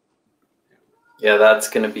 Yeah, that's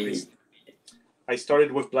going to be. I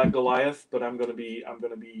started with Black Goliath, but I'm going to be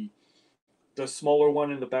the smaller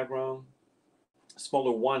one in the background,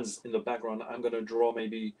 smaller ones in the background. I'm going to draw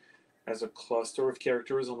maybe as a cluster of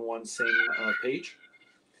characters on one same page.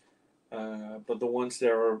 But the ones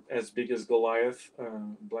that are as big as Goliath,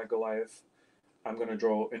 Black Goliath, I'm going to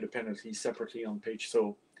draw independently, separately on page.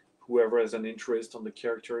 So whoever has an interest on the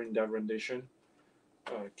character in that rendition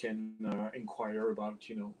can inquire about,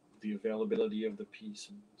 the availability of the piece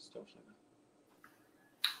and stuff like that.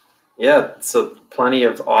 Yeah, so plenty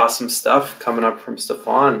of awesome stuff coming up from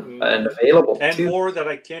Stephane and available and too. More that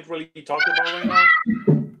I can't really talk about right now.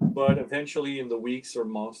 But eventually, in the weeks or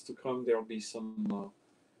months to come, there'll be some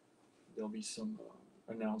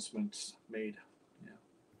announcements made.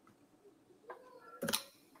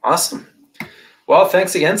 Awesome. Well,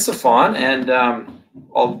 thanks again, Stephane, and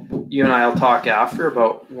you and I will talk after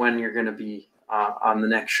about when you're going to be on the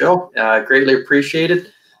next show. Greatly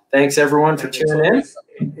appreciated. Thanks everyone for tuning in.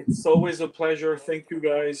 It's always a pleasure. Thank you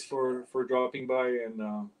guys for dropping by,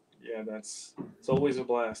 and it's always a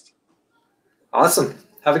blast. Awesome.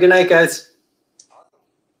 Have a good night, guys.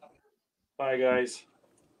 Bye, guys.